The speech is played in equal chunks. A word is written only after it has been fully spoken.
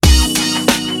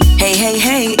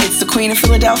Hey, it's the Queen of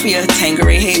Philadelphia,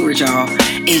 Tangeray Hayward, y'all.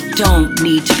 It don't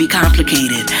need to be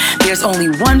complicated. There's only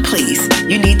one place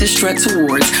you need to strut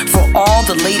towards for all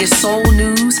the latest soul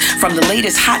news, from the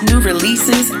latest hot new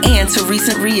releases and to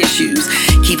recent reissues.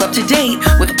 Keep up to date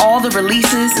with all the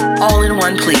releases all in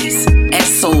one place at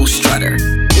Soul Strutter.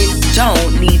 It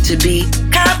don't need to be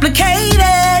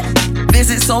complicated.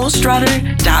 Visit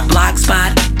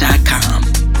soulstrutter.blogspot.com.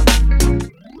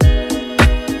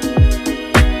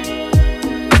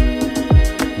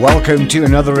 Welcome to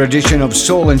another edition of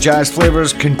Soul and Jazz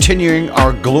Flavors, continuing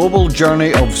our global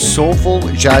journey of soulful,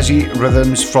 jazzy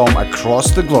rhythms from across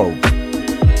the globe.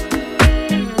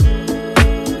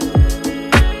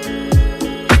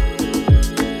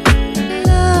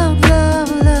 Love, love,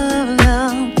 love,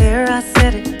 love. There I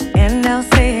said it, and I'll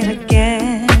say it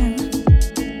again.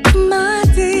 My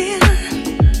dear,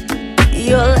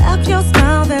 your laugh, your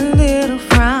smile, that little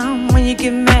frown when you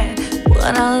get mad.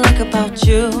 What I like about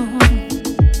you,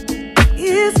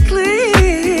 it's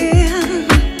clear.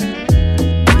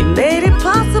 You made it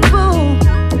possible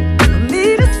for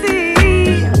me to see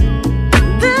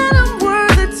that I'm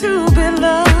worthy to be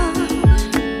loved.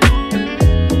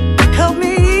 Help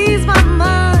me ease my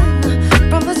mind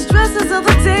from the stresses of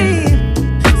the day.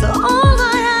 So all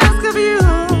I ask of you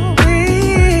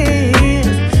is,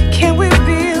 can we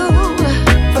build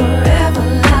forever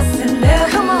lasting love?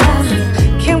 Come on,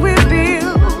 can we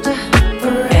build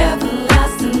forever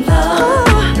lasting love?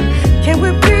 Can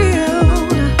we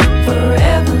build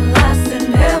forever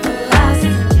lasting,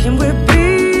 everlasting? Can we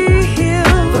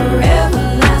build forever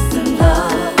lasting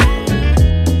love?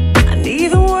 I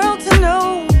need the world to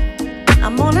know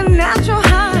I'm on a natural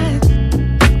high.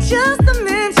 Just the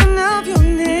mention of your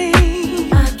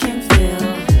name, I can feel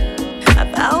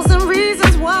 1,000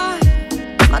 reasons why.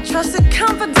 My trusted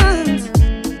confidence,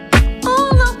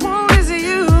 all I want is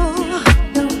you,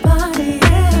 nobody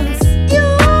else.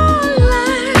 Your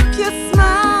laugh, your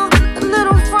smile, a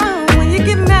little frown when you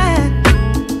get mad.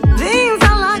 Things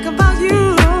I like about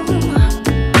you.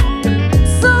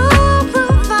 Soul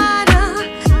provider,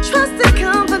 trusted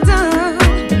confidant.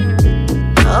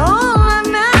 All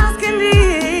I'm asking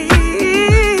is,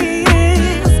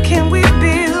 can we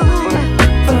build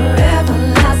forever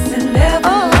lasting,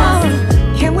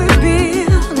 everlasting? Can we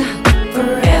build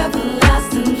forever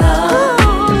lasting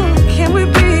love? Can we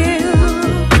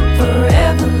build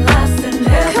forever lasting,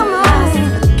 everlasting? Come on,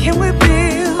 can we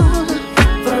build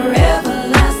forever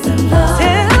lasting love?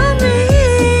 Tell me,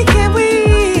 can we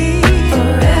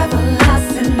forever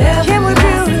lasting, can we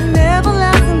build an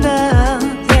everlasting love?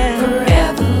 Yeah,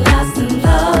 forever lasting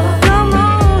love. Come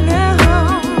on now,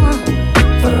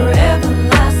 forever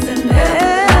lasting,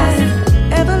 everlasting,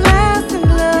 everlasting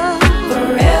love,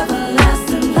 forever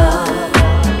lasting love.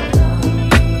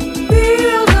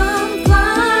 Feel I'm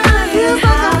flying, feels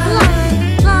like I'm flying,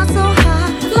 fly so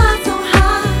high,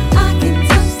 I can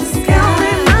touch the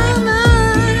sky. My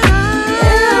mind,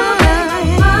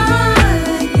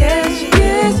 yes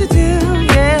you do,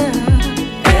 yeah.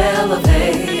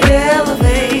 Elevate,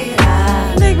 elevate,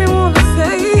 make me wanna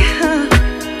say,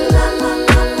 la la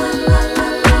la la la la la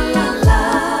la la.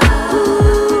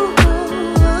 Ooh,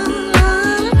 la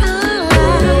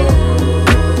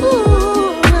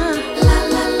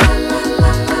la la la la la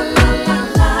la.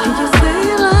 Can you say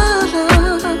la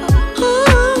la?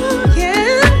 Ooh,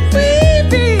 can we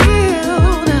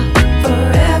build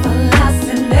forever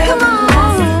lasting,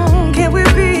 everlasting? Can we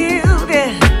build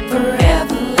it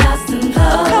forever lasting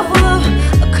love?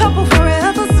 A couple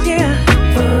forevers, yeah.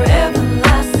 Forever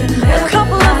lasting, a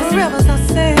couple of forevers, I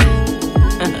say.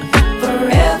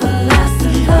 Forever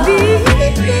lasting love.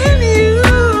 Deep in you.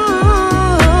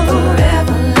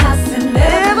 Forever lasting,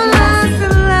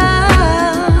 everlasting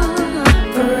love.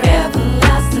 Forever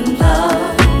lasting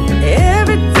love.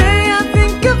 Every day I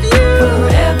think of you.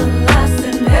 Forever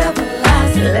lasting,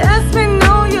 everlasting. Lets me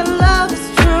know your love is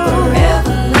true.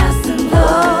 Forever lasting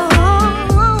love.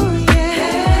 Oh, yeah.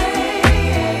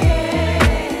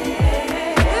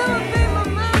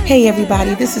 Hey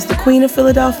everybody, this is the Queen of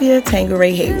Philadelphia,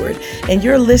 Tangeray Hayward, and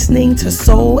you're listening to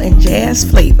Soul and Jazz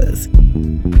Flavas.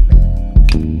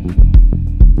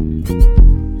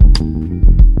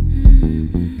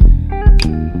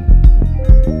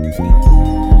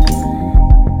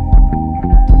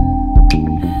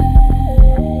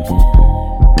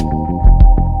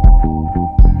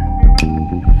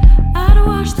 I'd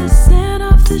wash the sand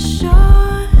off the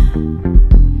shore,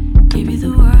 give you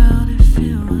the world if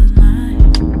it was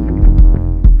mine.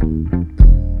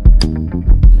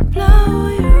 Blow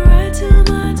you right to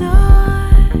my door.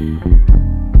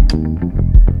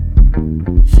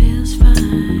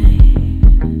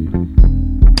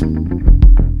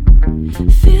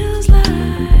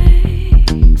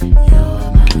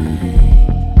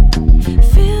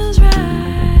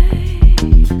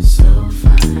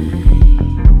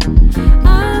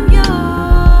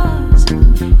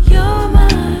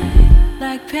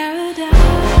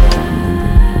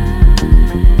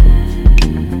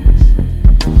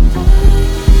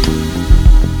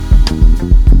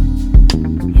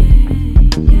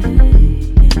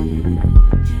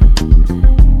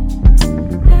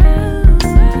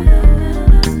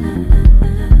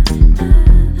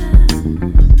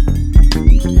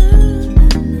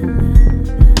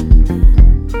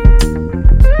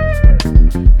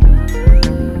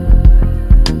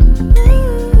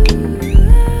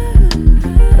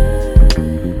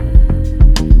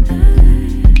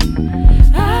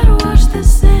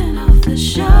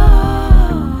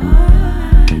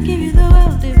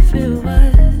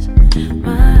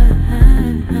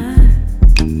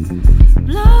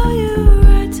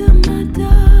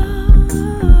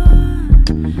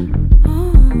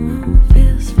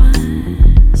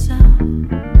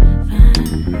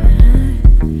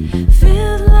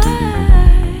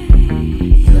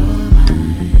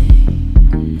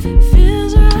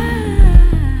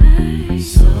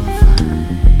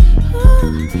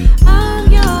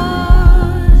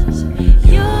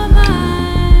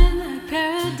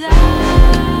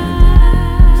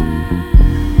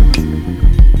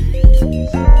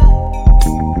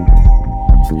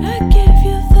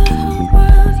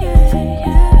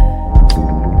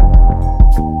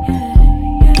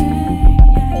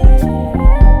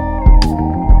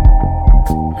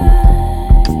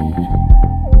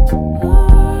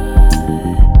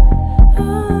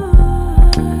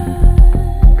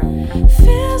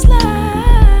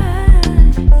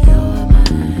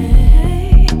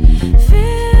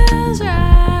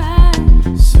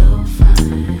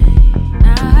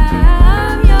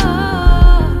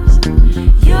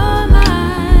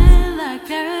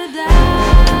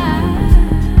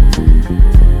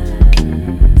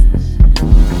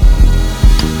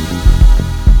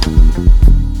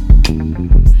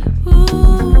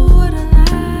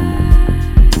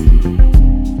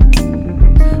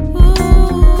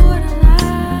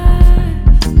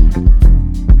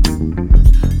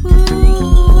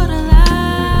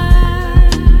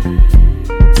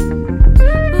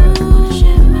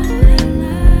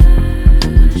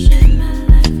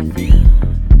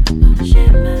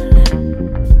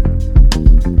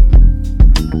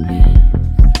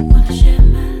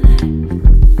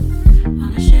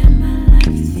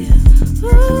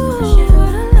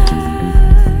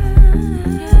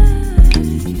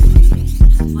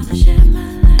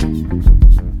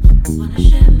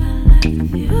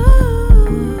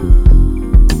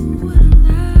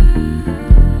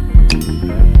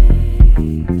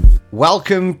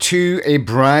 Welcome to a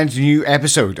brand new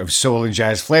episode of Soul and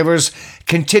Jazz Flavas,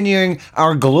 continuing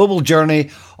our global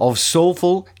journey of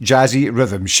soulful, jazzy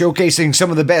rhythms, showcasing some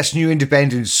of the best new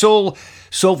independent soul,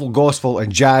 soulful gospel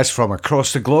and jazz from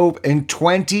across the globe in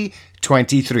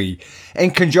 2023,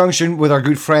 in conjunction with our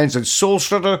good friends at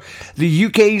Soulstrutter, the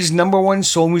UK's #1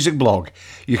 soul music blog.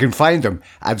 You can find them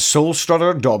at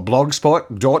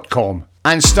soulstrutter.blogspot.com.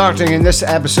 And starting in this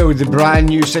episode, the brand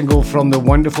new single from the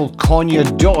wonderful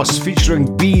Konya Doss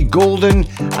featuring B. Golden,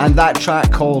 and that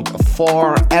track called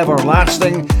For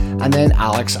Everlasting, and then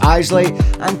Alex Isley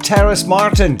and Terrace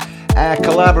Martin, a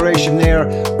collaboration there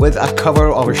with a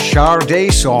cover of a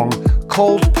Sade song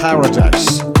called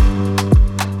Paradise.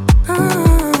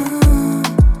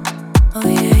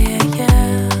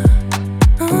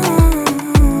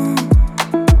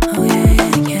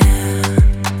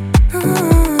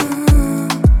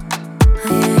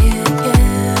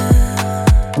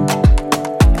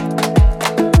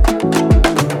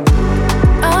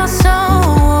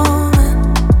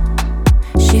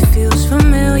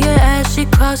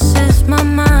 Crosses my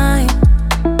mind.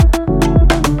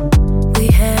 We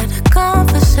had a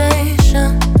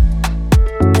conversation.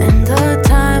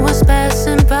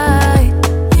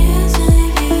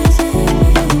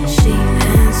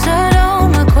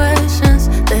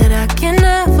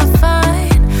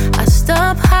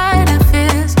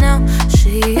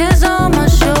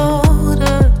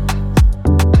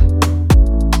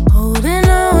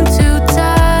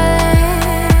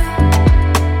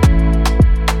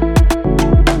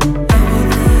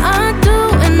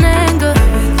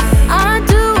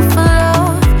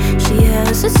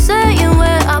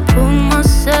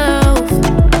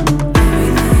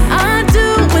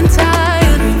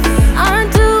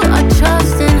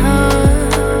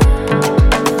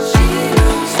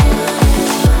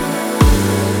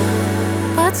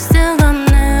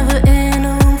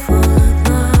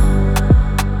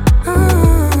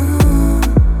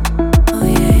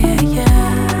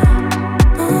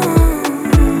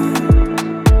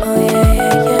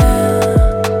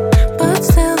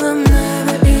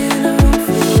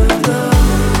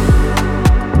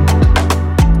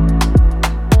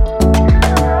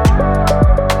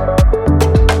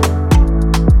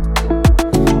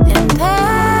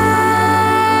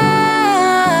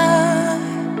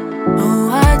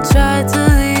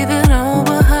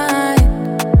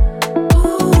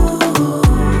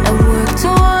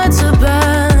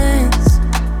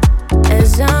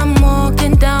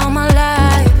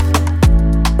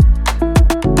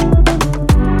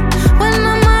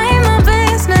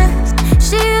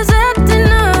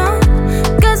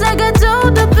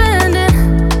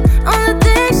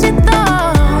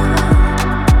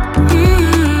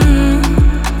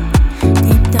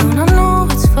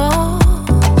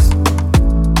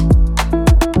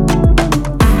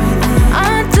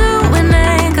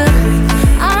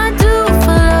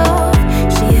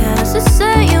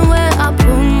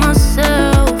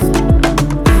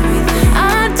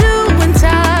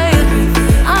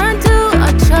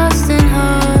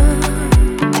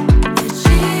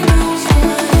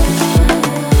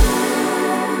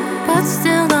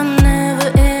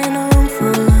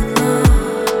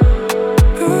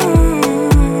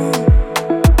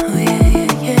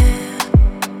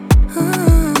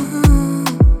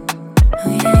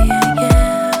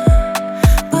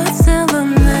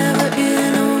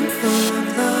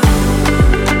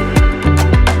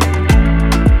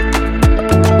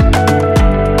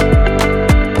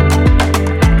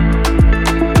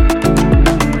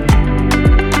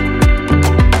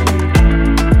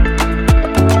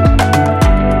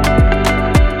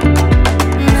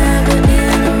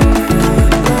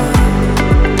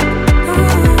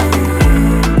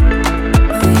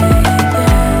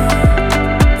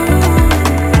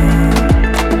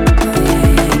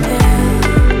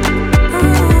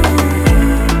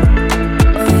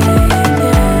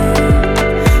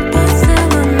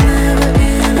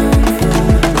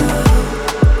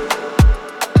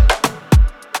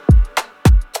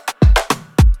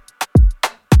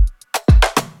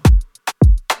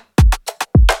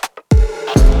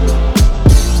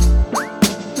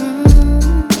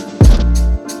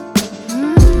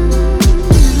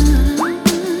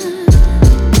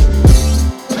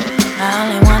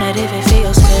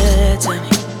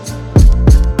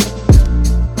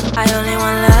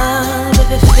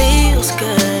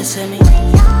 to me.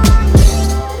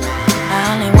 I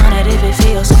only want it if it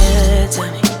feels good to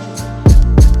me.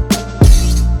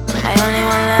 I only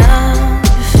want love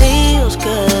if it feels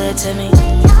good to me.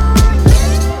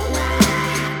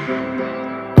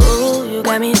 Ooh, you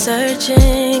got me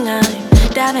searching, I'm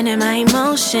diving in my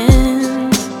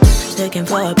emotions, looking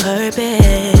for a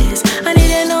purpose. I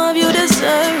need to know if you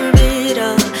deserve it,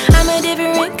 or I'm a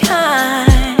different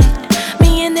kind.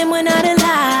 Me and them, we're not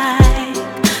alike,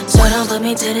 so don't put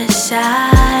me to the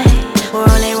side. We're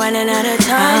only running out of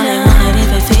time. I only want it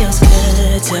if it feels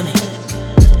good to me.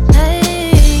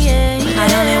 I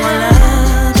only want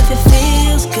love if it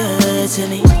feels good to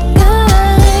me.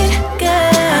 Good, good.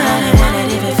 I only want it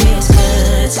if it feels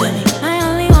good to me. I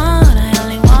only want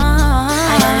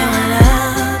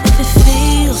love if it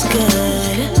feels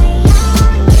good.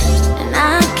 And I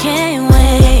can't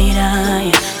wait on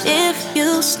you. If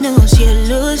you snooze, you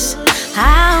lose.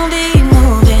 I'll be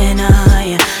moving on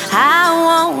you. I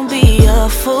won't be a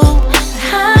fool.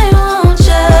 I won't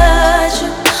judge you.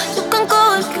 You can go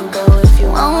if you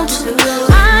want to.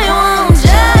 I won't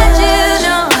judge you,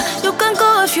 no. You can go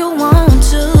if you want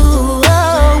to. Oh,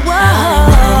 oh. I only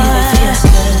want it if it feels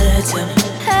good to me.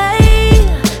 Hey,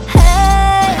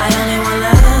 hey. I only want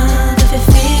love if it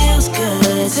feels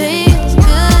good to me. Feels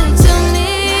good to me.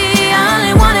 I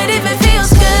only want it if it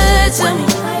feels good to me.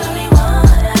 I only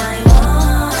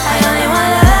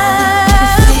want love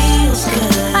if it feels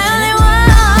good. I only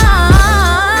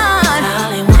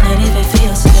want it if it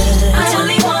feels good. I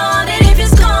only want it if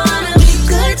it's gonna be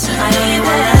good to me. I only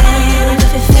want love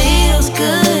if it feels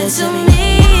good to me.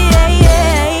 Yeah,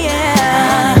 yeah, yeah.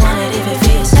 I only want it if it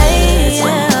feels good to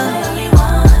me.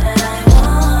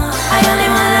 I only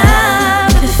want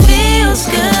love if it feels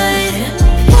good.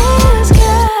 Feels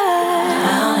good.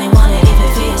 I only want it if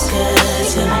it feels good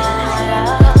to me.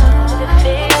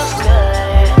 Feels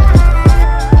good.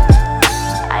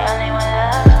 I only want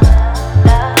love,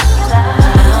 love, love.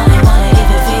 I only want it if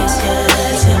it feels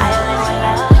good to me. I only want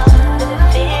love if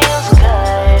it feels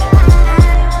good.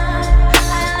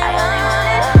 I only want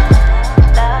love,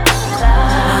 love, love.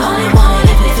 I only want it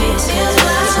if it feels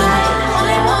good to me. I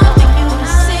only want for you to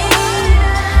see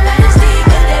that it's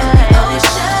deeper than the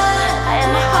ocean, and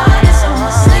my heart is on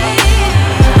my sleeve.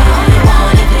 I only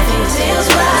want it if it feels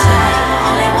right. I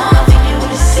only want for you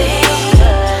to see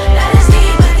that it's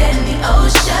deeper than the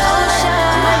ocean,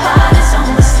 and my heart is on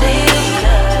my sleeve.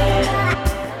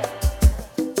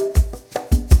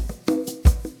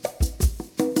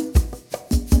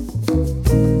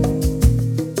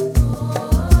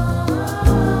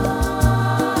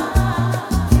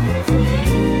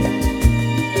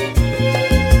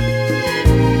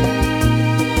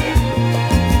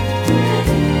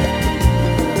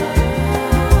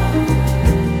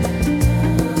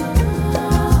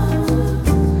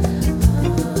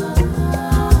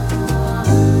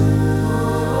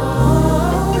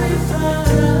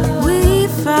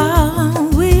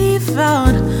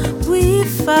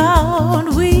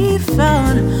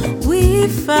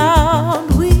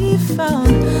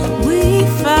 We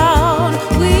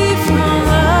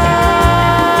found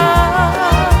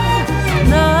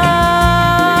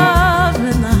love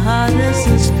in the hardest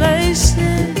of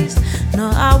spaces. No,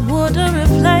 I wouldn't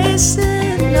replace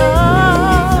it. No,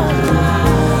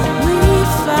 we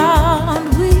found,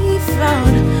 we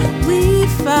found, we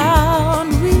found,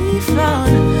 we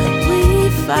found, we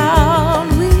found,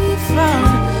 we found,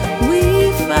 we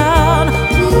found,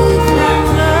 we found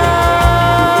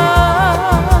love,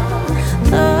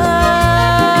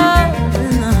 love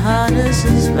in the hardest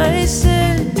of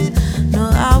spaces. No,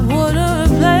 I wouldn't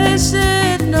replace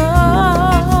it. No,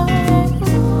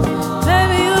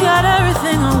 baby, you got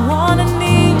everything I wanna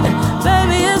need.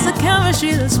 Baby, it's the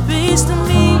chemistry that speaks to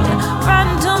me. Right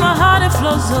into my heart, it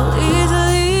flows so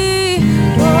easily.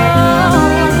 Whoa.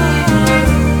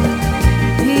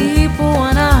 People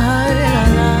wanna hurt our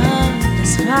love,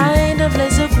 find a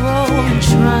place to grow and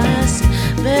trust.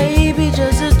 Baby,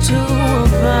 just the two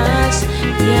of us.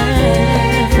 Yeah.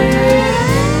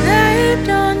 They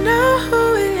don't know who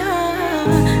we are.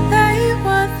 They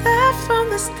want that from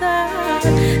the start.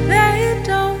 They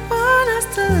don't want us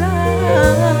to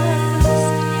last.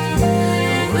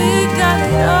 We got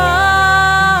it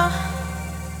all.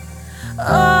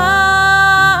 Oh,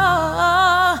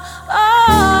 oh,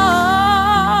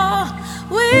 oh.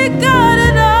 We got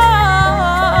it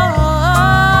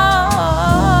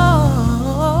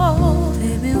all.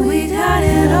 Baby, we got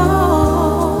it all.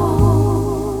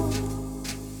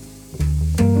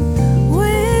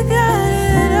 We got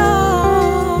it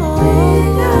all. We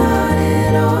got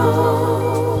it all.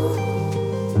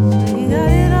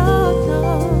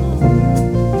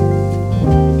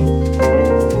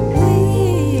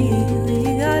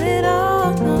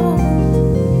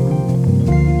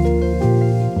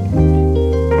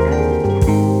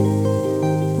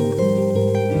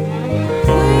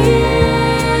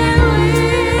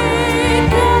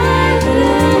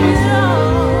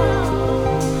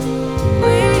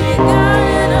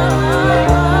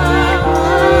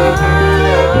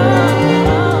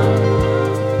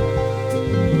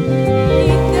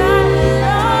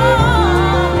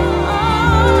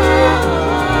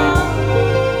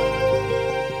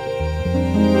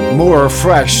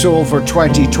 fresh soul for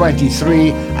 2023.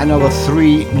 Another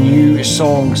 3 new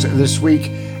songs this week.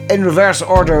 In reverse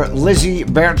order, Lizzie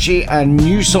Birchie, a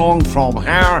new song from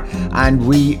her, and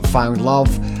We Found Love.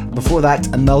 Before that,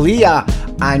 Malia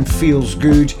and Feels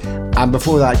Good. And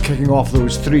before that, kicking off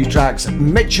those 3 tracks,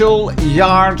 Mitchell,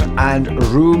 Yard and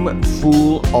Room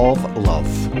Full of Love.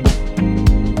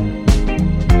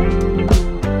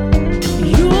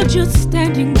 You're just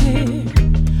standing there,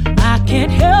 I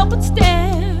can't help but stare.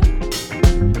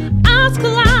 Eyes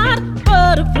collide,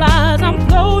 butterflies, I'm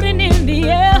floating in the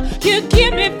air. You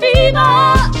give me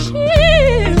fever,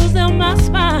 chills down my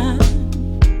spine.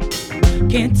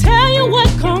 Can't tell you what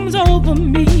comes over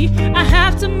me, I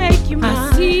have to make you mine.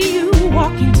 I see you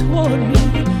walking toward me,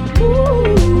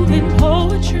 moving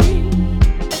poetry.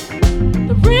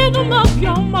 The rhythm of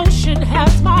your motion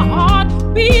has my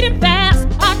heart beating fast.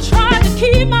 I try to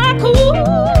keep my cool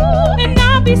and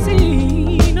not be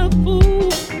seen a fool.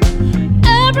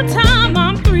 Every time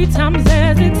I'm 3 times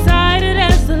as excited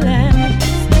as the last.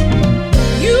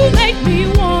 You make me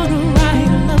wanna write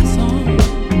a love song.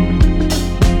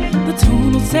 The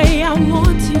tune will say I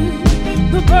want to,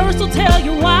 the verse will tell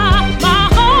you why. My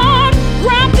heart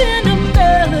wrapped in a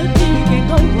melody can't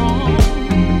go wrong.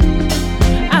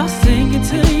 I'll sing it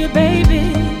to you,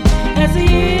 baby, as the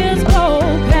years go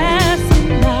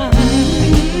passing by.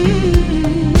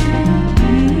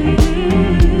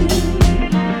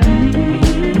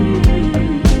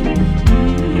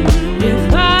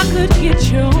 If I could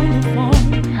get you on the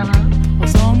phone, hello, or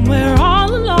somewhere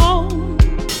all alone,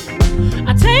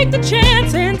 I take the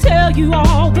chance and tell you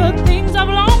all the things I've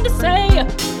longed to say.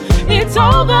 It's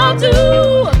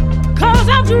overdue, cause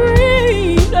I've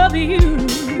dreamed of you.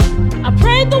 I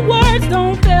pray the words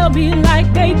don't fail me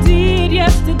like they did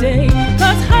yesterday.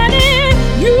 Cause honey,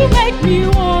 you make me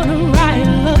wanna write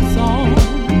a love song.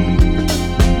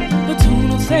 The tune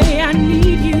will say I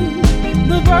need you,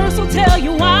 the verse will tell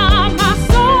you why. My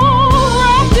soul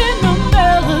wrapped in a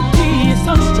melody is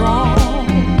so strong.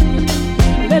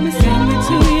 Let me sing it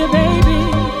to you, baby,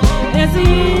 as the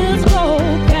years go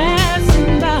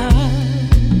passing by.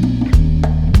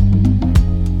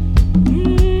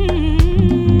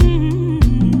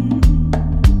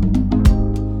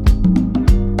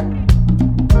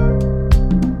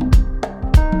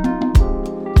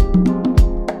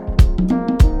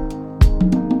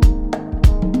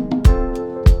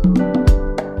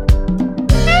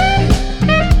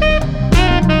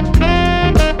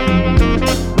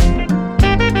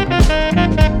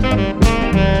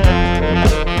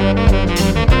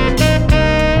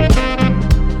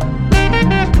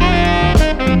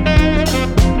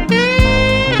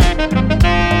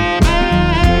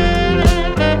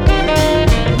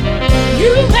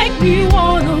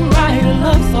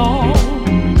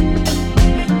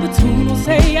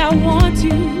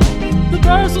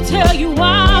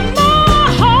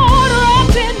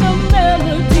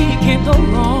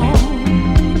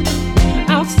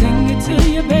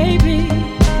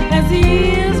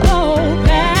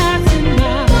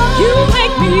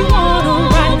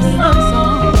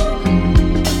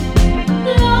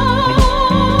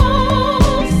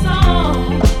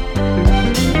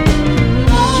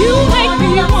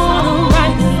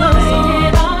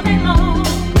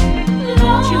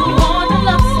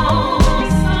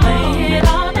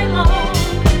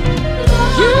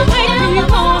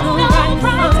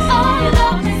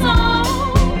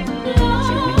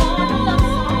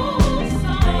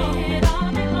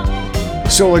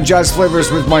 Soul and Jazz Flavors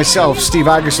with myself, Steve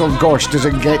Aggasild. Gosh, does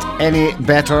it get any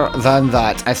better than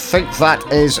that? I think that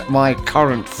is my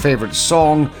current favourite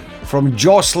song from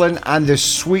Jocelyn and the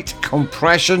Sweet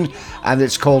Compression, and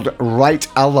it's called Write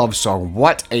a Love Song.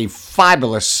 What a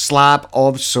fabulous slab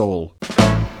of soul.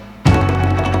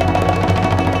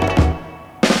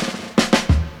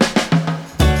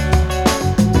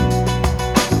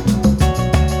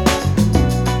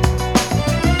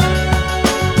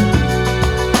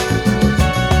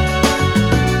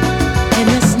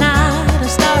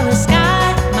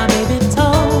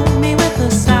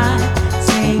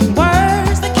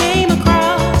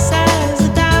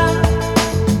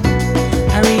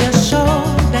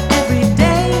 Reassured that every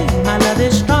day my love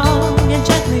is strong and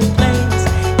gently placed.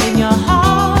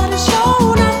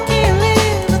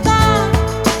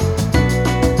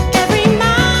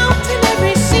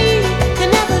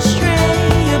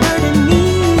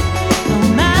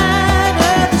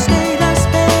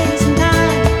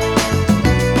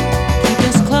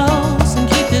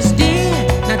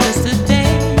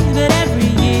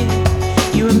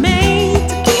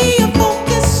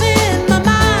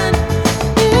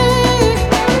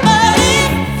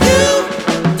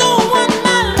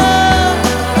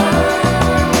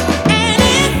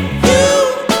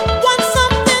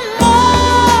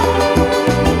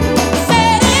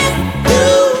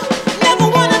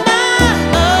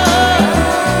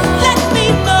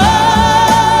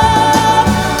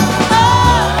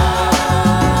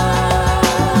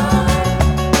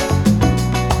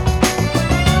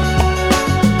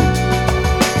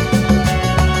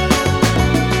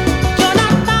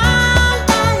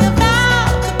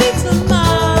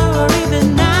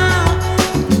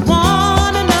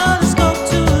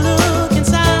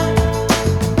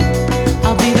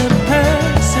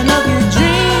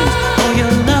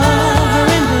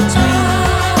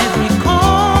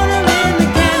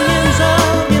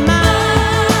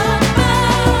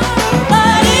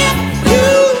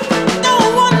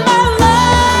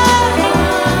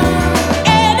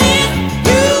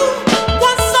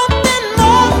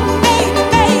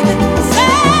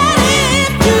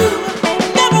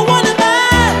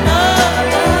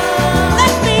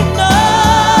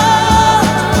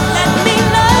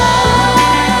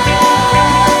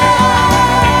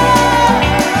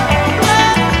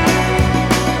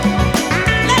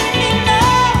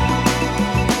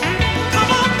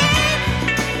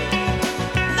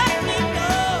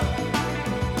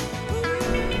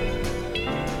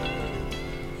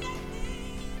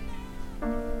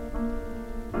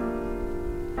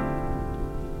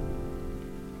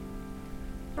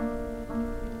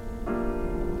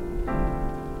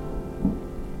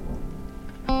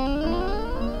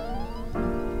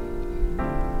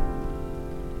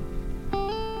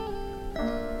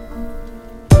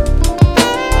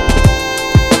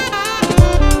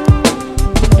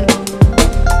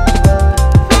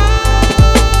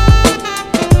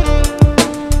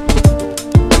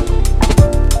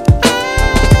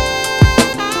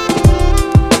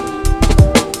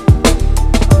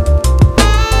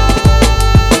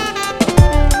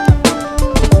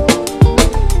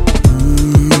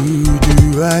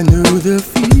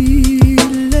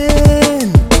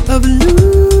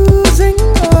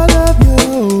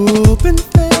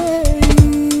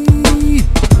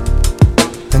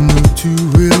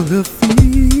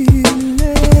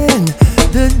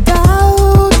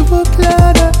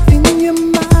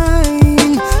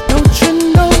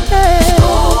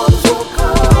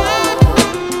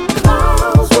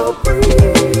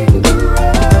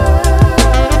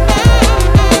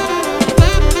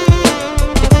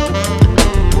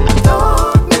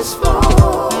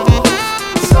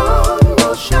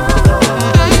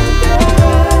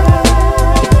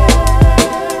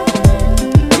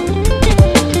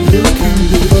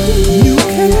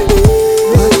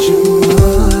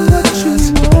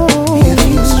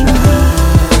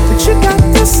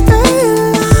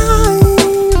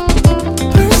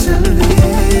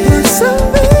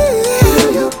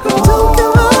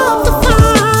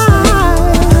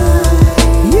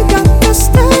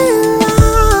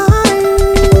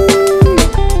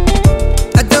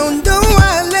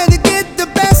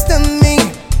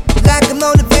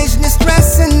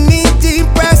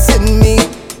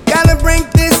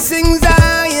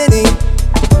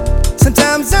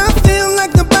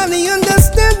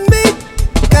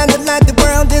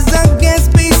 How this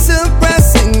against be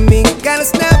suppressing me? Gotta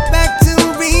snap back to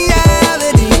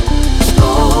reality.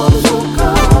 Storms will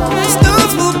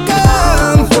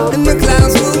come and the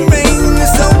clouds will rain.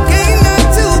 It's okay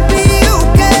not to be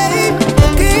okay.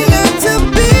 Okay not to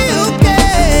be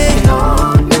okay.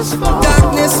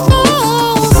 Darkness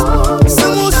falls,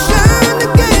 sun will shine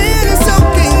again. It's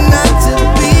okay not to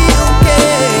be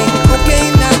okay. Okay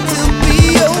not to be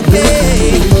okay.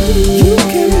 You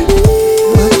can be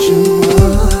what you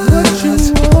want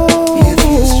if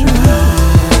you strive.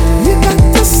 You got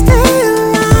to stay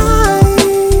alive.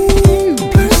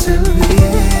 Persevere.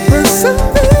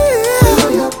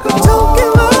 Don't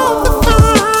give up the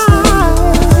fight.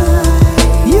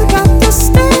 You got to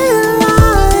stay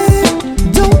alive.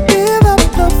 Don't give up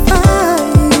the fight.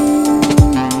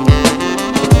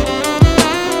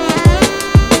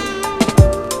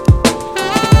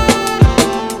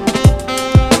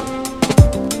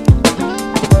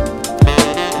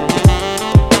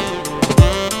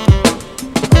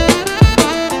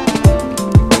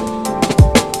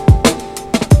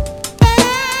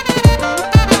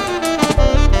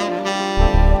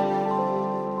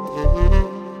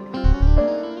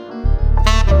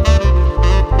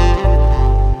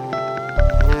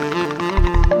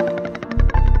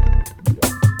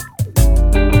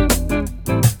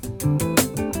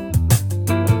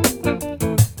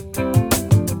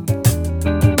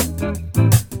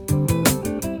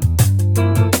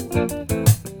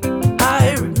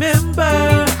 I remember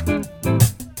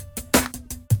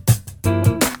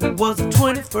it was the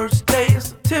 21st day of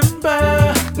September.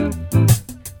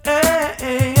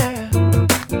 Yeah.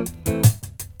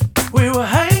 We were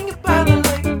hanging by the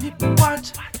lake, people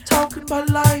watching, talking about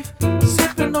life,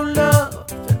 sipping on love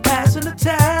and passing the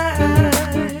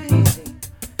time.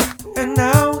 And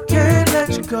now we can't let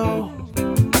you go.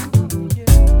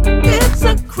 It's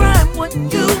a crime what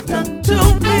you've done to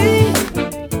me.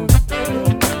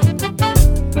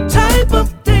 Type of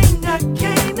thing I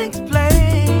can't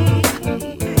explain.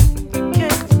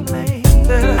 Can't explain.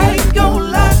 That I ain't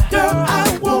gon' lie, girl,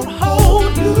 I won't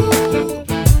hold you.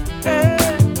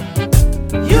 Yeah.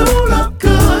 You look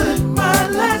good in my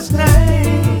last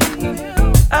name.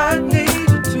 I need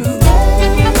you to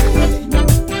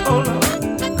hold on,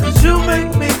 'cause you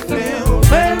make me feel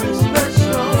very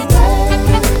special.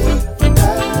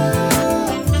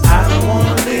 I don't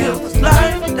wanna live this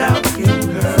life without you,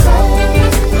 girl.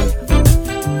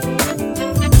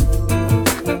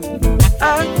 I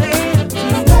need you.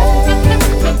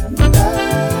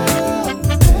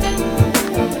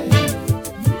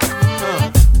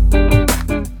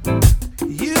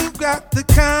 You got the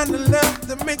kind of love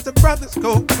that makes the brothers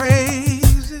go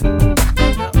crazy.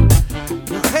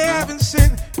 You're heaven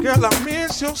sent, girl, I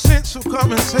miss your sense, so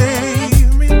come and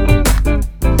save me.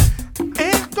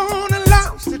 Ain't gonna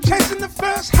lose to chasing the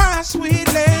first high, sweet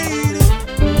lady.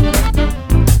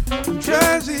 From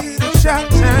Jersey to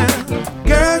Chi-Town,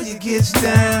 girl, you gets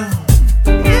down.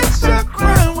 It's a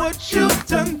crime what you've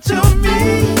done to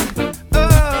me.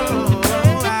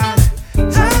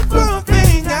 Type of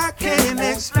thing I can't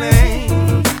explain.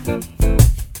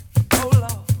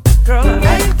 Girl, I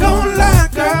ain't gon' lie,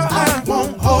 girl, I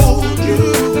won't hold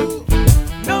you.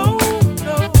 No.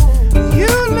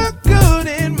 You look good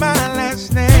in my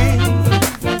last name.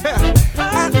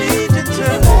 I need you to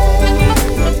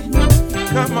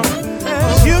come on,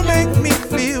 'cause you make me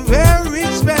feel very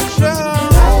special.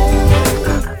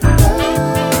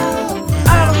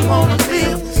 I don't wanna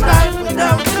live this life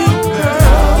without you,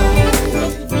 girl.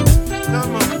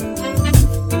 Come on,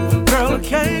 girl, I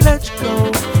can't let you go.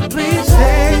 Please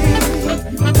stay,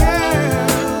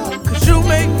 yeah, 'cause you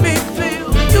make me feel.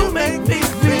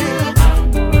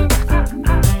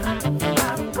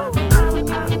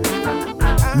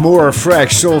 More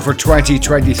fresh soul for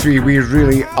 2023. We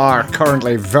really are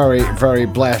currently very, very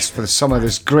blessed with some of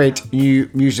this great new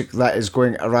music that is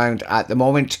going around at the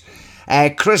moment.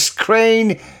 Chris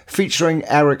Crane featuring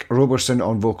Eric Roberson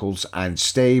on vocals and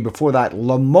Stay. Before that,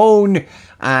 Lamone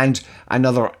and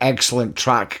another excellent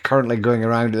track currently going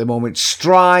around at the moment,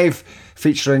 Strive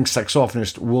featuring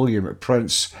saxophonist William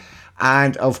Prince.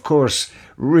 And of course,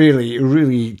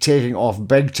 really taking off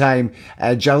big time,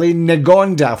 Jalene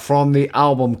Nagonda from the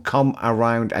album Come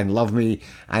Around and Love Me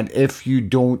and If You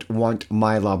Don't Want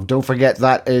My Love. Don't forget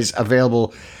that is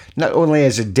available not only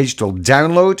as a digital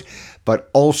download, but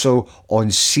also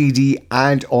on CD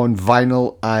and on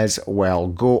vinyl as well.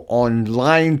 Go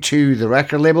online to the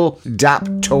record label,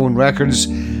 Daptone Records,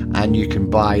 and you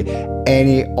can buy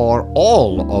any or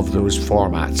all of those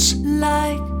formats.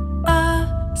 Like a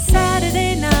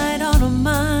Saturday night on a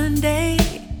Monday,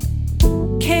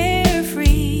 carefree,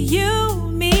 you,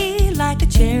 me, like a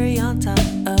cherry on top.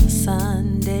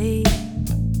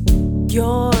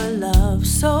 Your love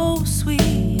so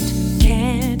sweet,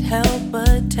 can't help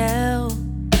but tell.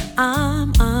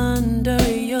 I'm under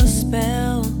your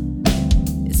spell,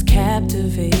 it's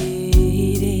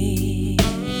captivating.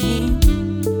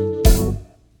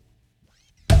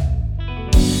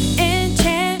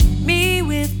 Enchant me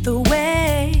with the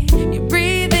way you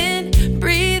breathe in,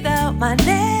 breathe out my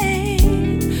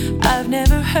name. I've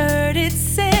never heard it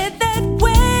said that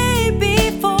way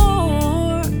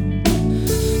before.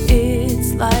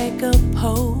 It's like a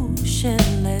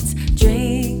potion, let's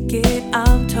drink it.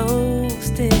 I'm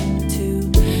toasting to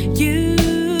you.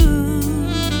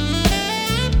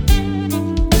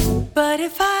 But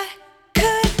if I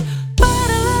could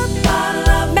bottle up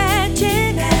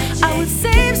magic, I would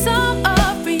save some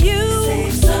up for you,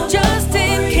 just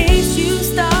in case you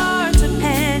start to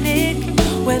panic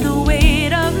when the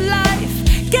weight of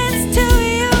life gets to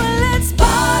you. Let's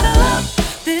bottle up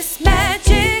this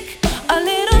magic, a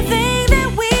little thing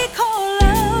that we call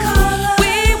love.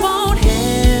 We won't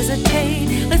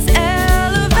hesitate. Let's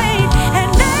elevate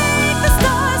and make the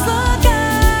stars look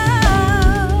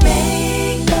out.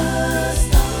 Make the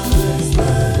stars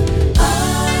look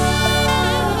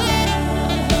out.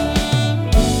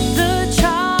 The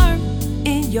charm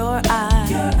in your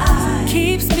eyes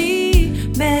keeps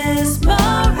me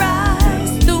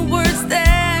mesmerized. The words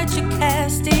that you're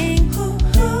casting,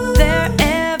 they're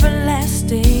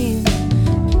everlasting.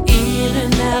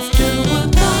 Even after we're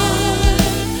gone,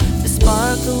 the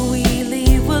sparkle we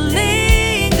leave will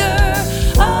linger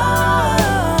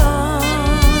on.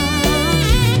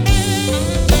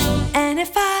 And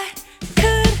if I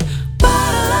could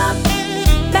bottle up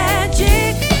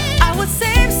magic, I would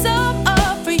save some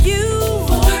up for you,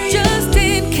 just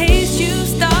in case you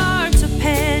start to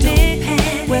panic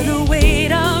when the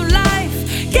weight of life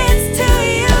gets to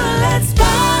you. Let's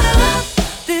bottle up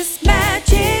this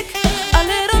magic, a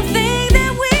little thing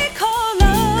that we call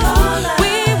love.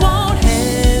 We won't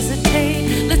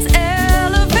hesitate. Let's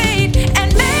elevate and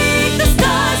make the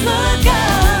stars look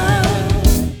out.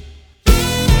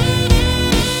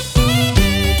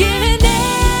 Given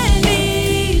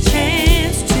any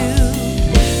chance to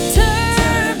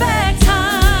turn back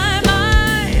time,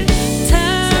 I'd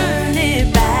turn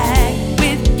it back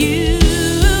with you.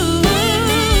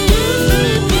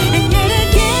 And yet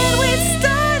again we'd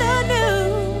start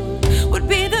anew, would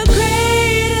be the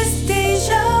greatest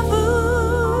deja vu.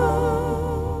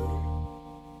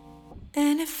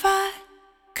 And if I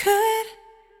could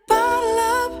bottle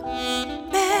up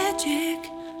magic,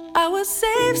 I would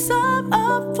save some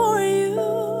up for you,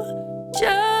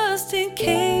 just in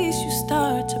case you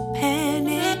start to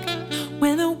panic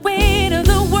when the weight of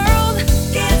the world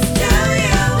gets to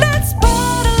you. Let's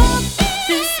bottle up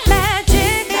this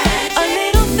magic, a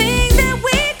little thing that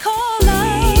we call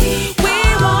love. We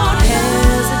won't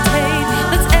hesitate.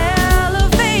 Let's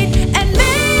elevate and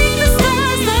make the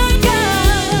stars look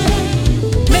out.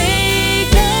 Make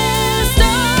the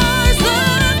stars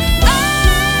look out.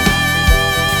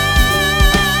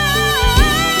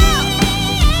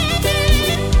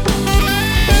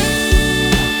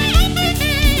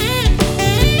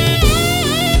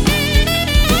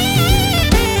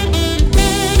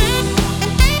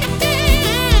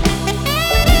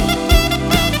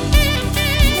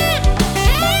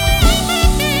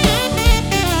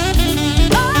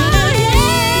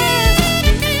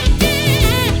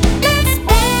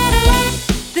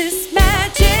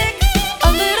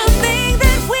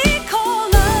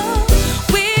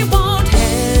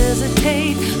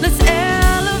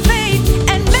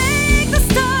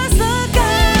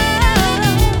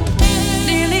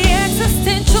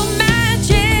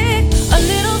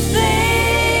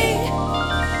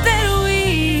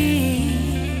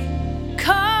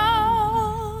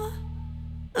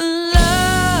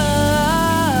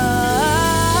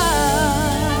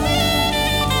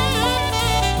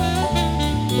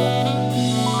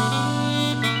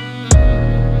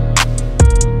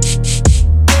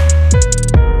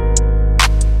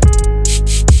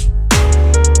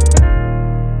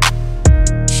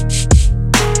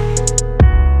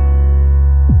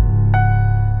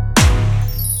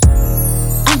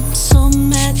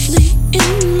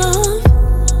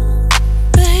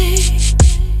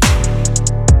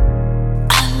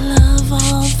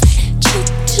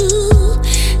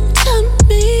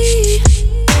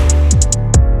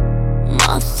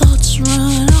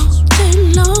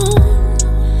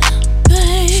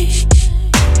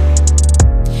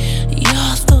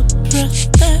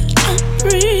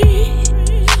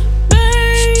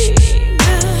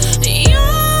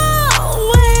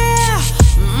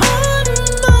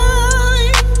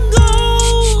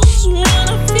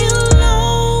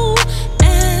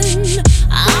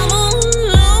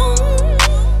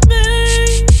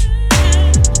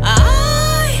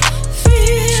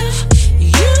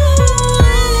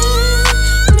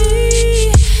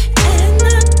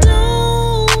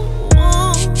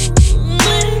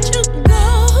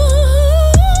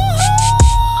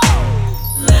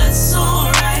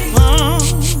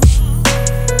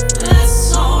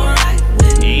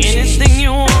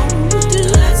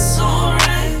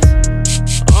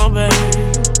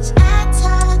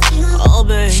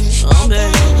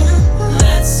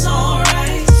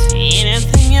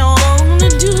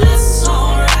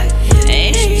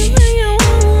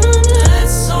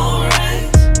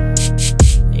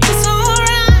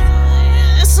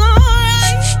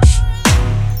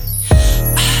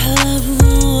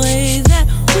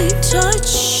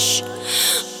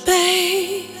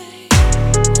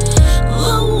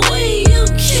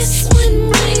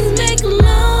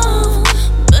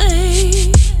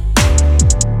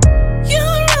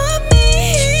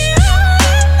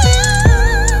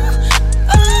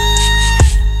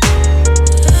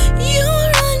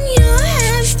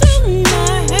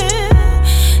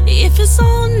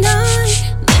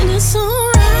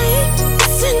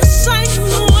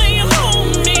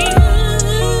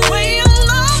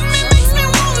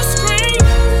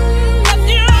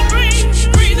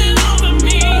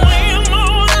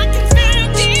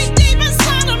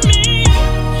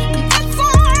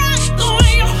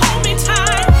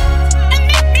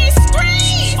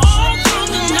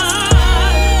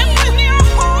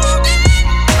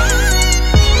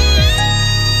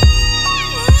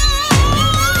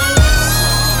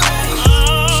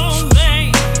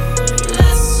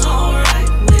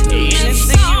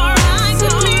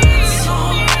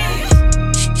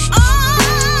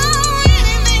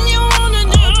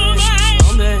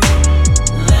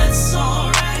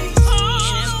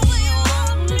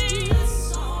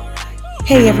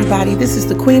 Hey everybody, this is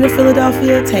the Queen of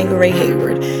Philadelphia, Tangeray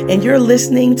Hayward, and you're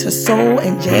listening to Soul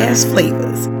and Jazz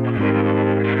Flavas.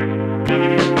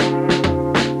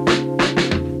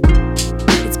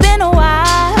 It's been a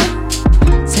while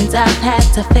since I've had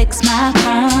to fix my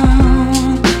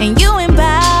crown, and you ain't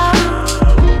bound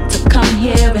to come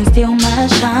here and steal my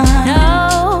shine.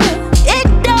 No, it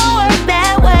don't work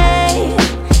that way.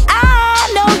 I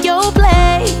know your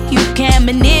play. You can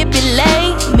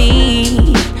manipulate me.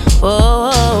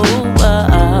 Oh,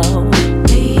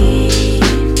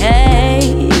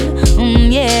 hey,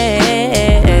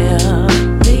 yeah.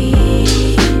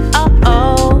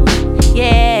 Oh,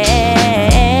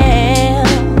 yeah.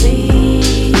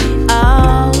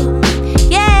 Oh,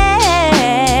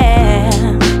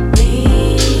 yeah.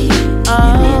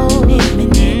 Oh,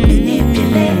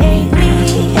 manipulate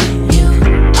me. You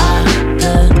are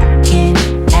looking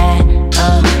at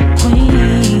a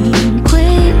queen,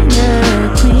 the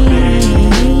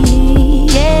queen,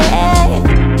 yeah.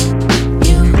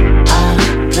 You are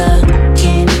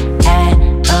looking at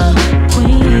a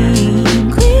queen.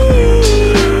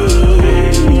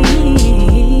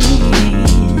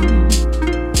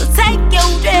 So take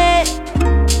your dress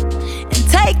and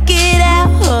take it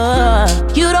out.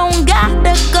 You don't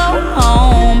gotta go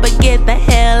home, but get the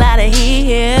hell out of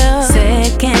here.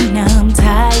 Second, I'm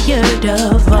tired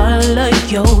of all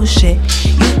of your shit.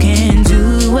 You can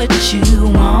do what you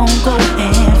want, go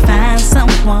and find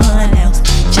someone else.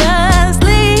 Just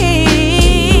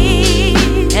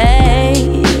leave.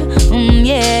 Hey,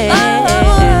 yeah.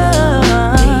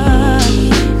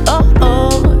 Oh,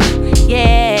 oh,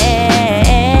 yeah.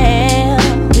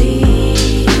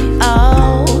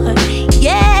 Oh,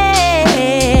 yeah.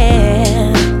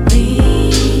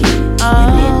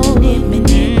 Oh,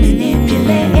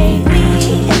 manipulate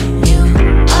me. You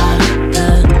are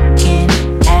looking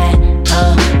at a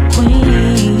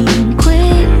queen,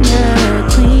 the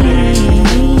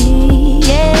queen,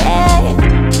 yeah.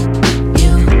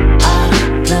 You are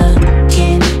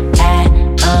looking at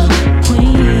a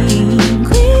queen.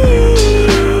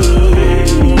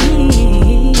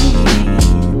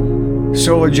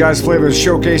 Soul and Jazz Flavas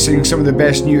showcasing some of the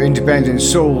best new independent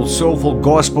soul, soulful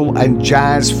gospel and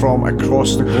jazz from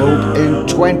across the globe in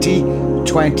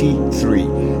 2023.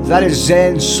 That is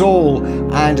Zen Soul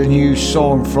and a new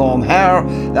song from her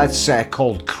that's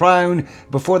called Crown.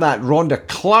 Before that, Rhonda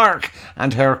Clark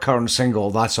and her current single,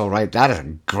 That's Alright. That is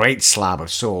a great slab of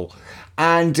soul.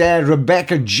 And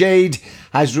Rebecca Jade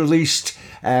has released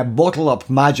Bottle Up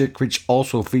Magic, which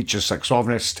also features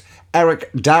saxophonist Eric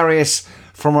Darius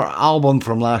from her album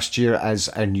from last year as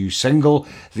a new single.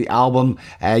 The album,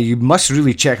 you must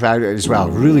really check that out as well.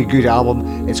 Really good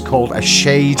album. It's called A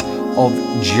Shade of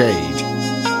Jade.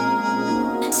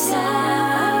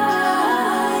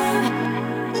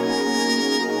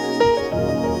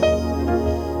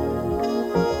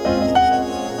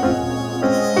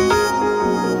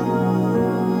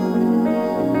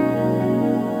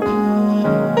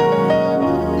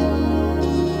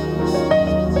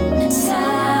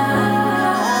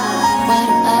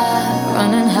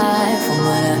 Running high from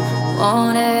what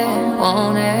I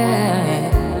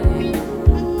wanted.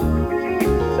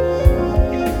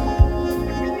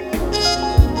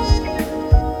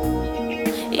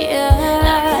 Yeah.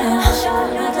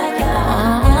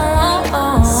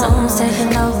 Someone's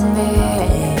taking over me,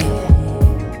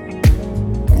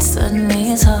 and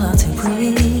suddenly it's hard to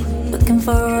breathe. Looking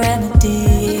for a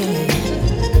remedy,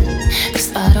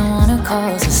 'cause I don't wanna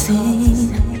cause a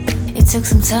scene. It took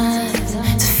some time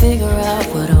to figure out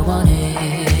what I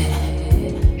wanted.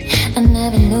 I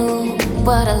never knew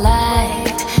what I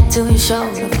liked till you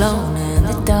showed up alone in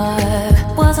the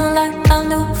dark. Wasn't like I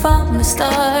knew from the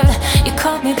start. You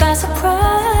caught me by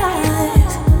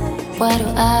surprise. Why do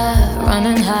I run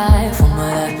and hide from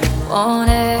what I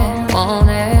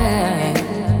wanted?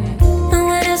 And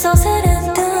when it's all said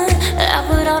and done, I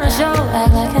put on a show,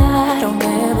 act like I don't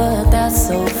care, but that's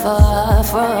so far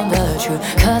from the truth.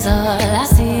 'Cause all I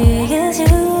see is you.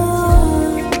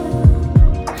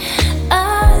 I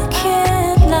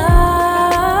can't lie.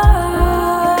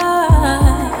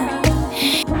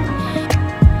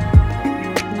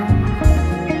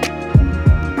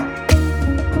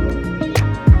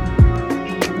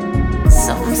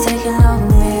 Someone's taking on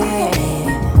me.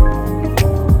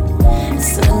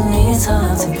 Suddenly it's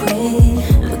hard to breathe.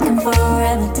 Looking for a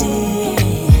remedy,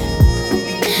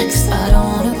 'cause I don't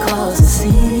wanna cause a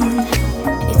scene.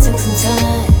 It took some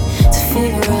time to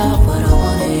figure out what I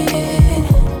wanted.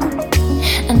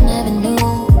 I never knew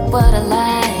what I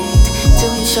liked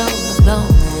till you showed up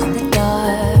alone in the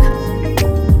dark.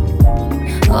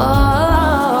 Oh,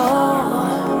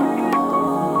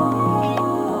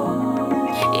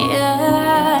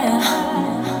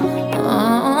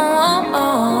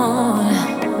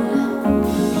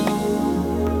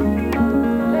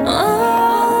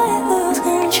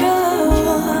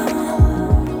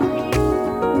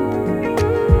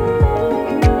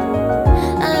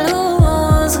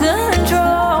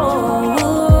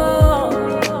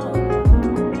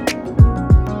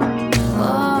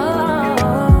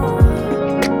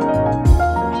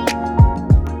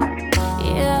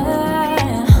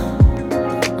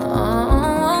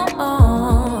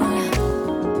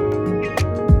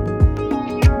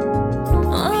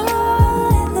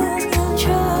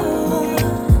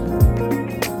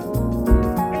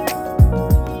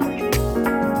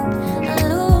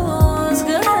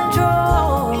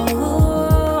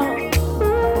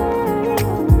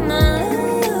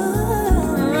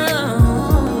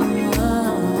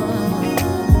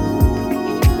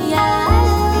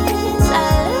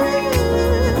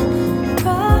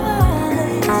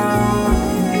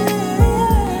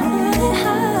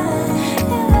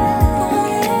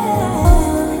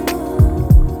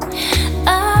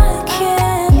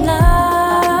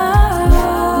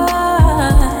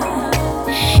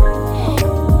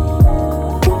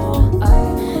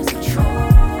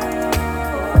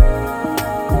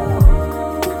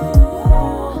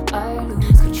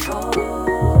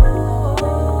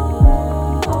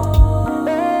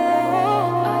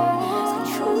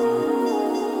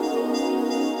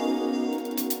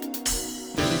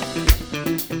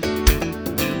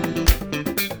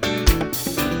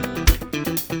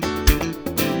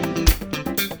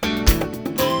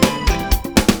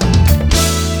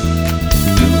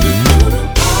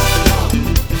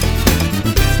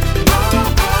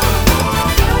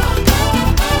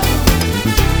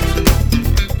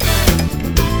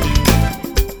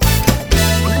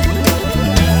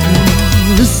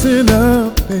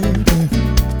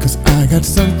 got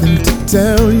something to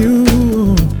tell you.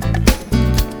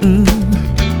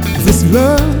 This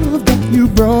love that you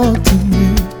brought to me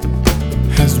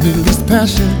has released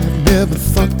passion I never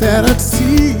thought that I'd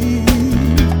see.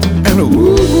 And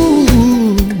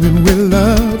ooh, when we're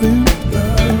loving,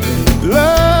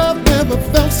 love never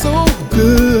felt so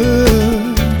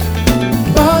good.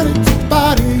 Body to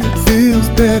body, it feels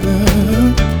better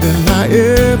than I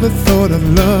ever thought of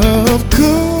love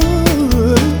could.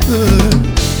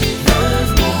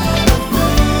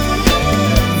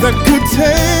 That could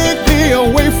take me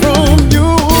away from you.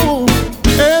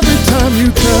 Every time you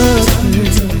touch me,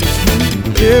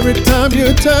 every time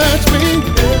you touch me,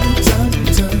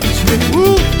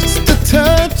 ooh, just the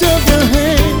touch of your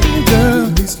hand, girl.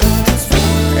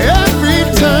 Every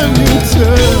time you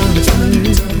touch me,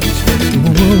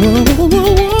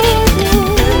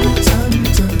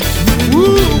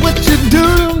 ooh, what you do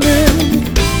to me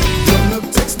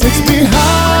takes me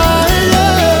higher.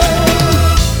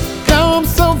 Now I'm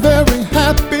so very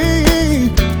happy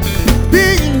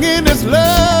being in this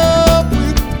love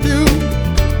with you.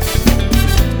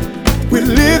 We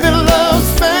live in love's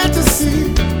fantasy,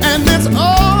 and it's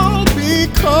all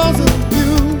because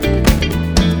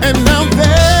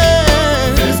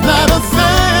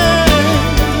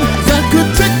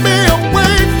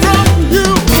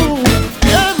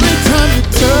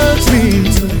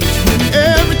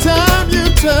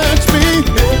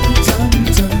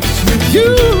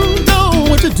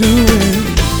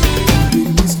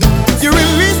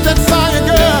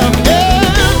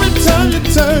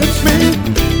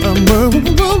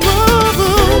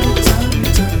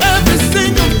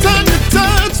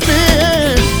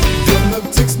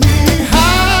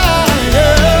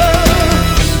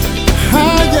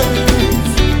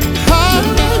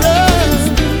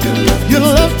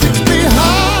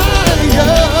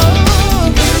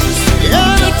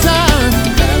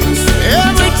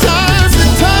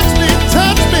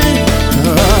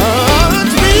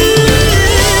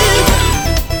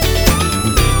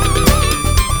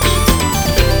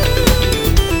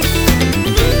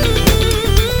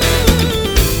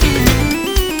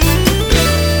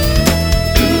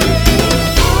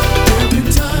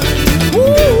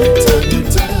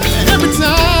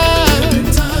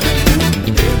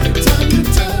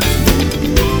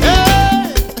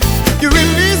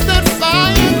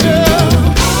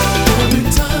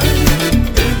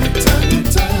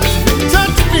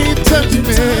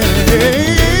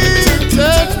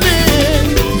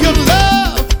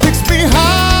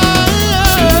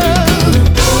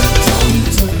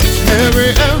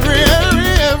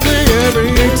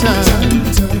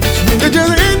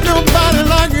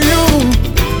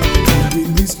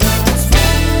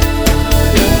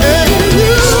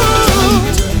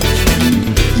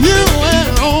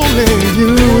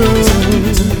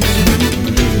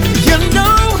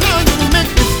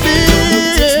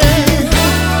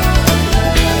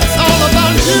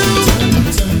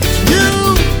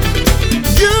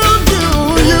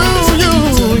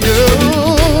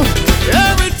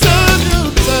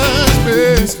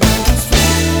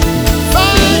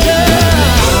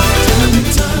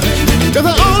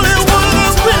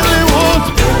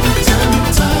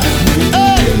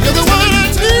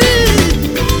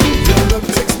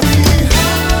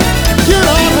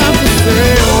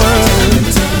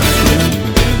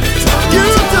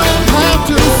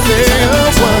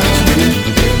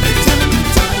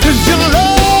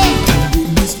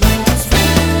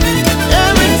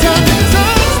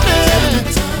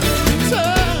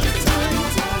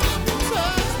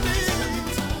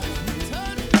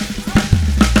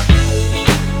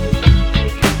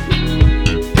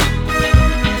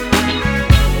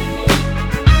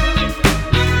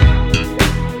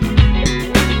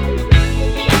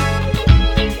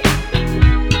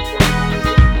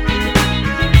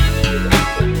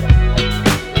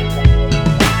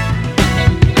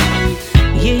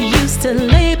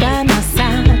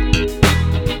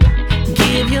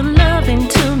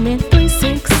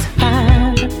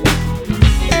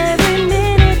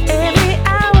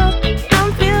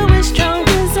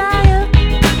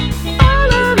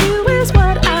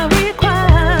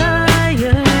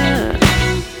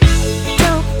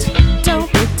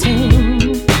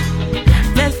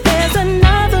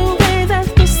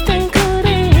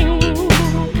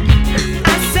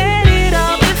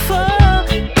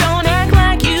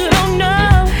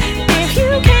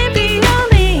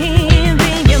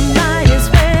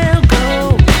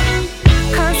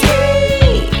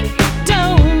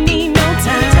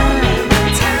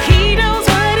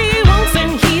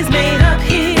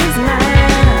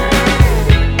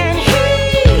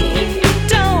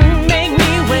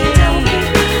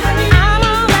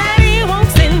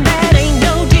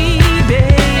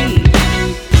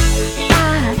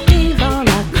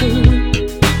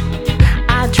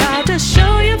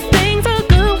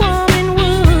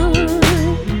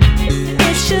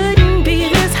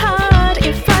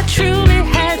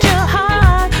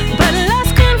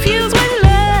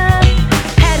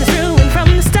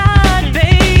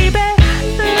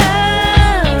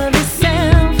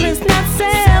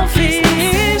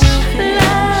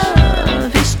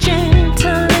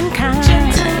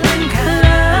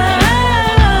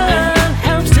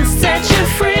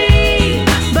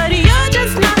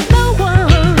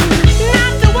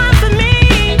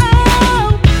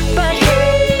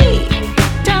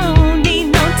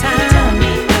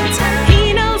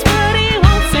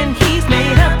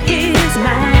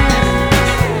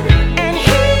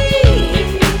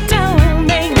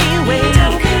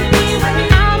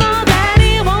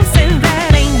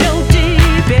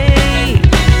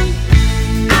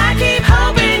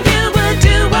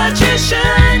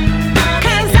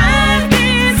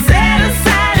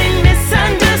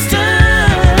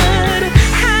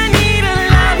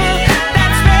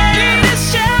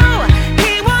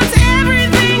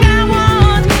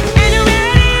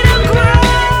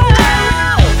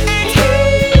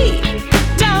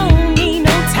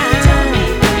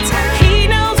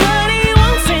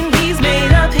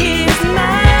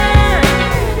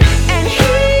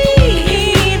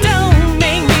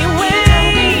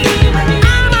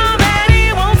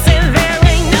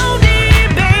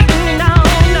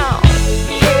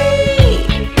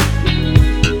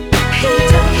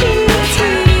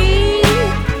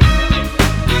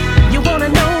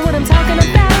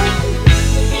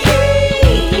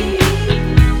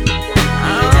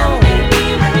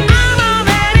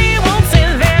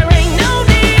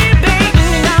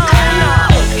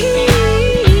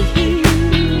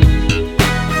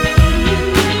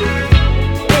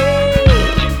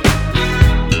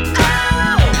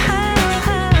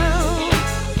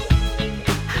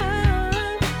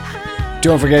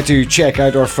Don't forget to check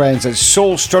out our friends at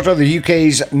Soul Strutter, the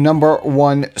UK's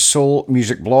 #1 soul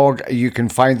music blog. You can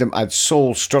find them at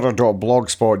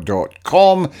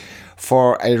soulstrutter.blogspot.com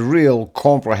for a real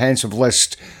comprehensive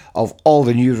list of all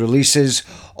the new releases,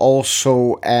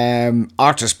 also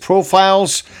artist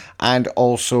profiles, and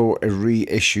also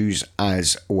reissues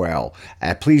as well.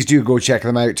 Please do go check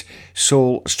them out,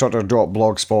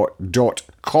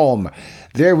 soulstrutter.blogspot.com.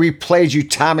 There we played you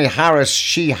Tammy Harris.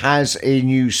 She has a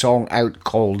new song out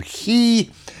called He.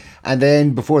 And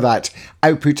then before that,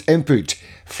 Output Input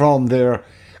from their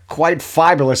quite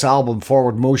fabulous album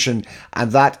Forward Motion,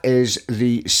 and that is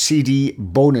the CD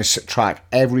bonus track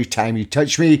Every Time You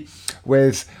Touch Me,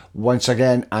 with once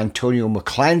again Antonio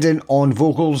McClendon on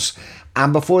vocals.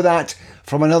 And before that,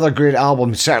 from another great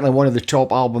album, certainly one of the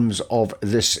top albums of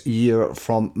this year,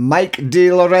 from Mike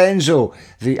DeLorenzo.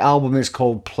 The album is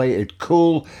called Play It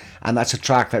Cool, and that's a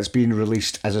track that's been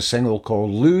released as a single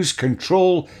called Lose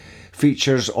Control.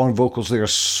 Features on vocals there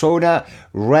Sona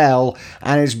Rel,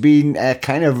 and it's been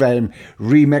kind of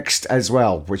remixed as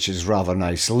well, which is rather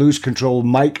nice. Lose Control,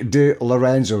 Mike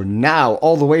DeLorenzo. Now,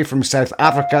 all the way from South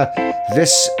Africa,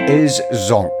 this is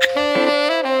Zonk.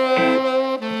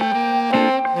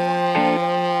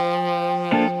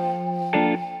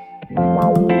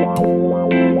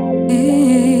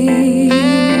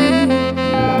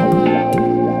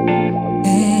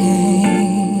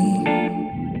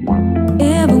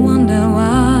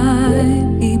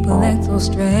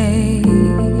 Stray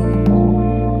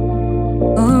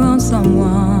around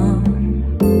someone.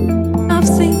 I've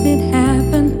seen it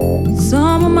happen with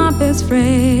some of my best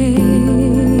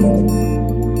friends,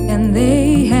 and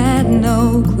they had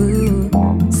no clue.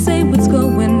 Say what's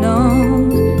going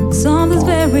on, something's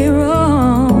very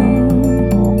wrong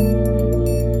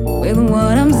with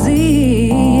what I'm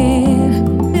seeing.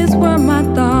 These were my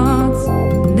thoughts.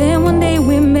 Then one day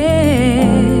we met,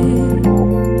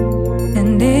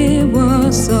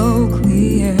 so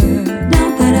clear.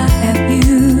 Now that I have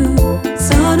you,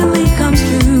 suddenly comes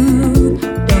true.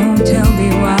 Don't tell me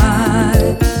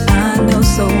why, I know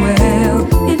so well.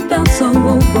 It felt so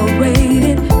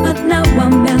overrated, but now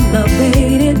I'm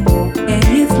elevated. And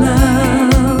it's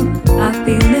love I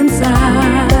feel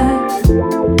inside.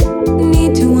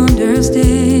 Need to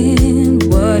understand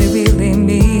what it really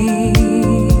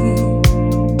means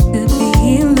to be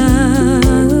in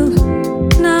love.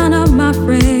 None of my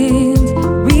friends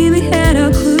had a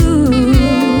clue.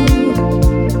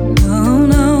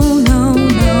 No.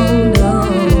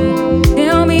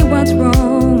 Tell me what's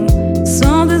wrong.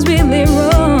 Something's really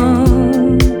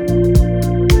wrong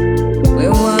with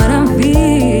what I'm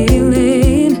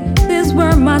feeling. These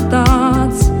were my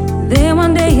thoughts. Then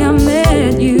one day I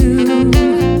met you,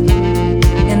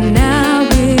 and now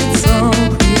it's so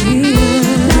clear.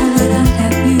 Now that I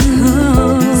have you,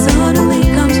 suddenly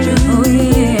comes true. Oh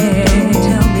yeah.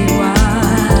 Tell me why.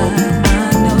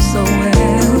 So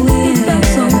well, it felt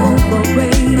so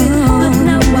overrated, but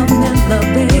now I'm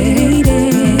elevated.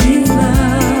 It's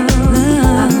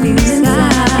love I feel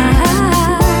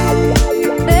inside.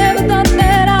 Never thought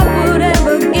that I would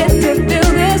ever get to feel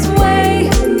this way,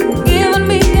 giving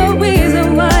me a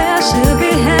reason why I should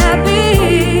be happy.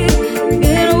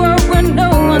 In a world where no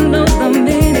one knows the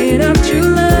meaning of true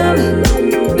love,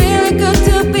 really good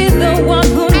to be the one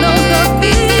who knows the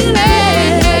feeling.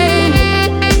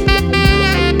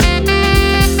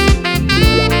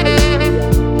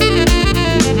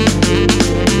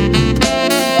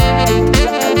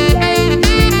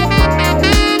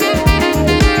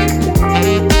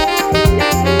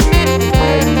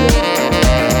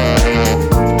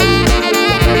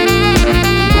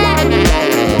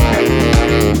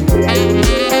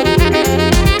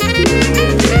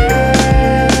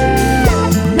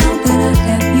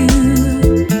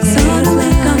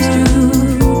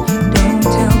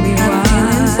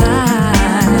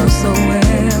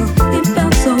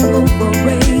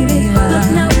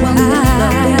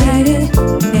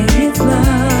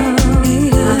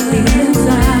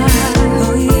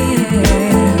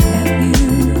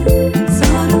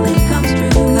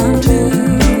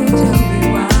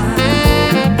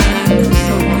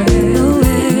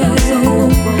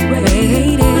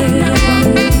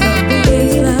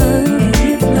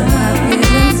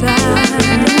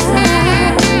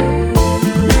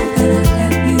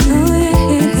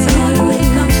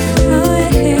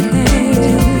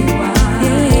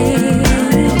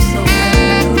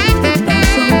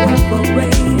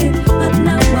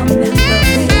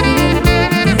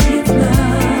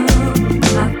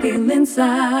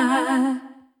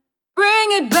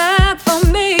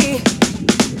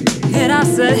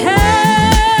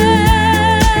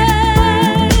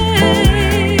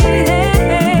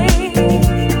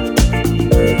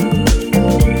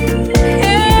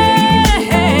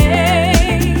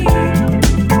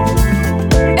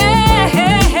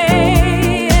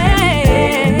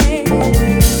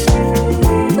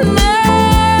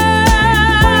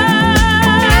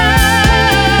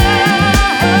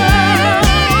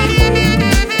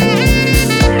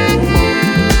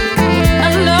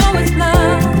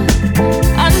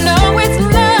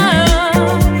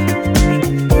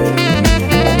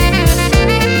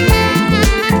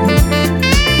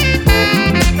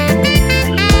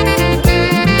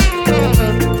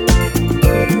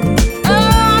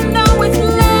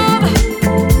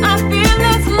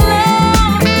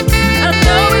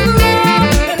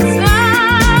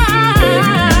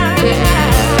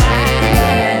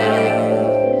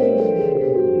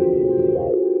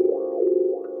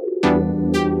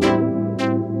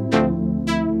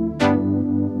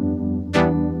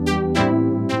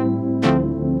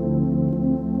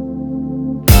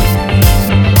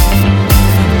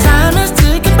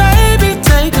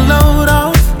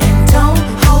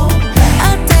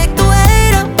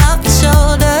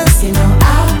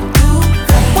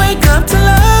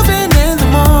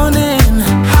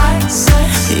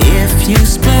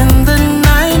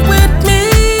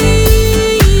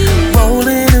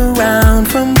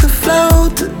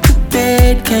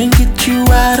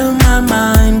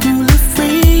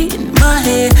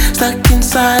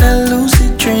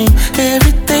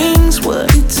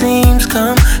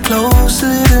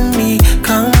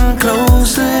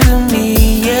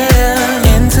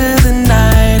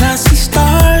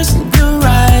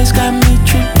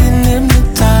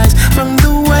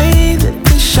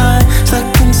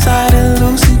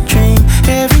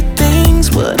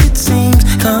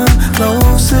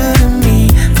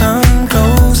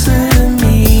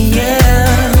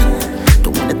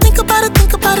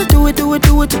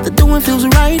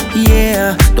 right,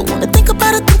 yeah. Don't wanna think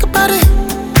about it, think about it.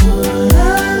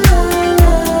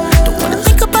 Don't wanna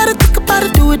think about it, think about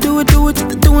it. Do it, do it, do it till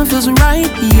the doing feels right,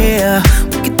 yeah.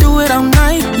 We can do it all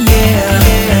night, yeah,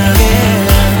 yeah,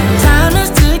 yeah. Time is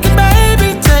ticking,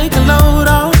 baby, take a load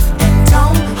off.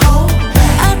 Don't hold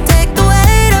back. I'll take the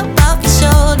weight up off your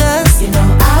shoulders. You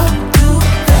know I'll do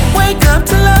that. Wake up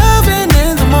to loving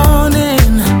in the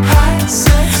morning. High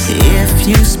sex. If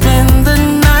you spend the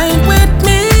night with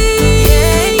me.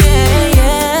 Yeah, yeah,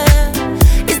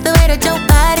 yeah. It's the way that your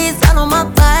body's all on my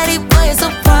body. Boy, it's a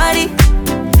party.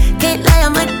 Can't lie,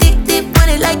 I'm addicted. Want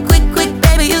it like quick, quick,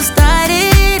 baby, you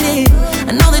started it.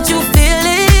 I know that you feel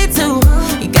it too.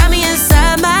 You got me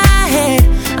inside my head.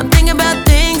 I'm thinking about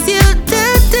things you do.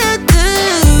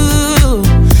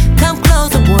 Come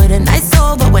closer, boy, the night's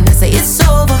over. When I say it's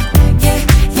over, yeah,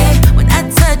 yeah. When I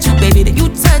touch you, baby, then you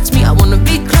touch me. I wanna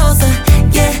be closer,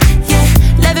 yeah, yeah.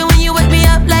 Love it when you wake me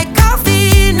up like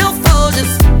coffee, no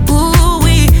Folgers. Ooh,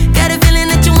 we got a feeling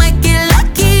that you might get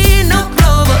lucky, no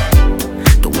clover.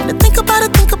 Don't wanna think about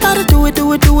it, think about it. Do it,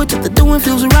 do it, do it till the doing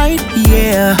feels right,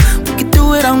 yeah. We can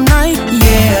do it all night,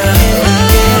 yeah.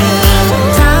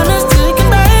 Time is ticking,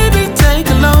 baby, take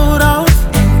a load off.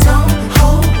 Don't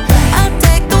hold back. I'll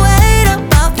take the weight up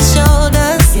off your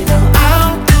shoulders. You know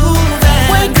I'll do that.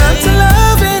 Wake up to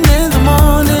loving in the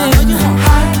morning.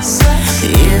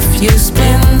 If you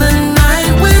spend the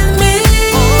night with me.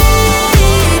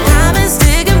 Time is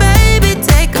ticking, baby,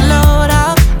 take a load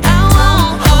off. I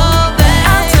won't hold back.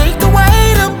 I'll take the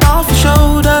weight up off your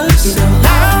shoulders. You know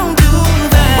I'll do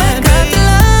that. Wake up to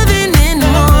loving in the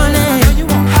morning.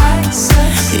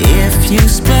 If you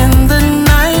spend the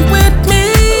night with me.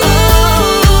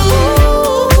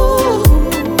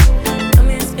 Come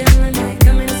and spend the night,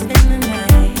 come and spend the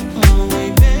night. Oh,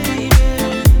 baby.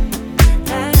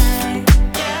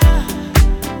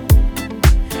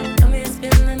 Come and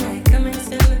spend the night, come and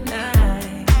spend the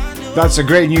night. That's a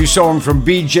great new song from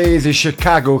BJ the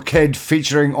Chicago Kid,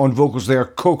 featuring on vocals there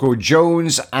Coco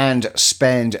Jones and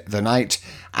Spend the Night.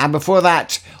 And before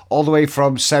that, all the way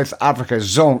from South Africa,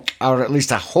 Zonk, or at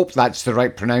least I hope that's the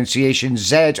right pronunciation,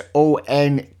 Zonke.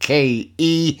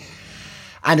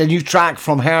 And a new track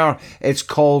from her, it's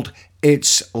called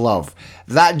It's Love.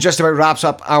 That just about wraps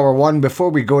up hour one. Before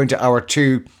we go into hour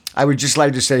two, I would just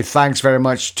like to say thanks very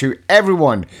much to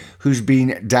everyone who's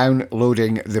been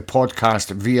downloading the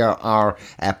podcast via our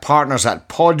partners at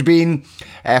Podbean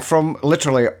from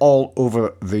literally all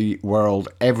over the world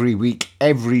every week,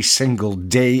 every single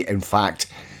day, in fact.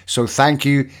 So thank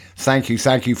you, thank you,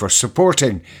 thank you for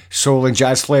supporting Soul and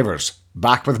Jazz Flavas.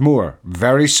 Back with more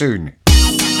very soon.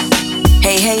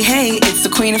 Hey, hey, hey, it's the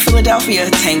Queen of Philadelphia,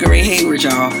 Tangeray Hayward,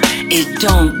 y'all. It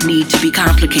don't need to be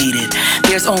complicated.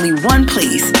 There's only one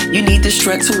place you need to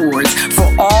strut towards for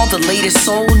all the latest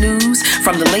soul news,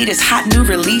 from the latest hot new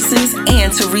releases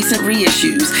and to recent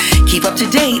reissues. Keep up to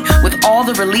date with all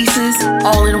the releases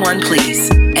all in one place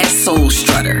at Soul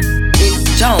Strutter.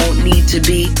 It don't need to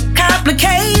be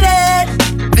complicated.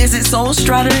 Visit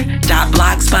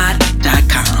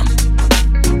soulstrutter.blogspot.com.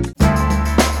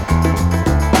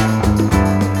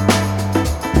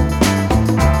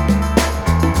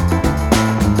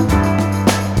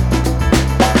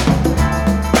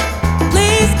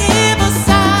 Please give a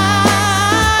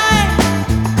sign.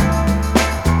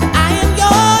 I am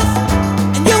yours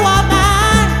and you are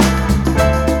mine.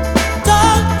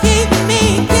 Don't keep me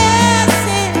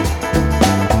guessing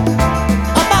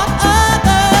about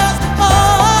others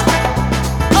before.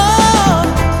 Oh,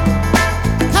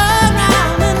 'cause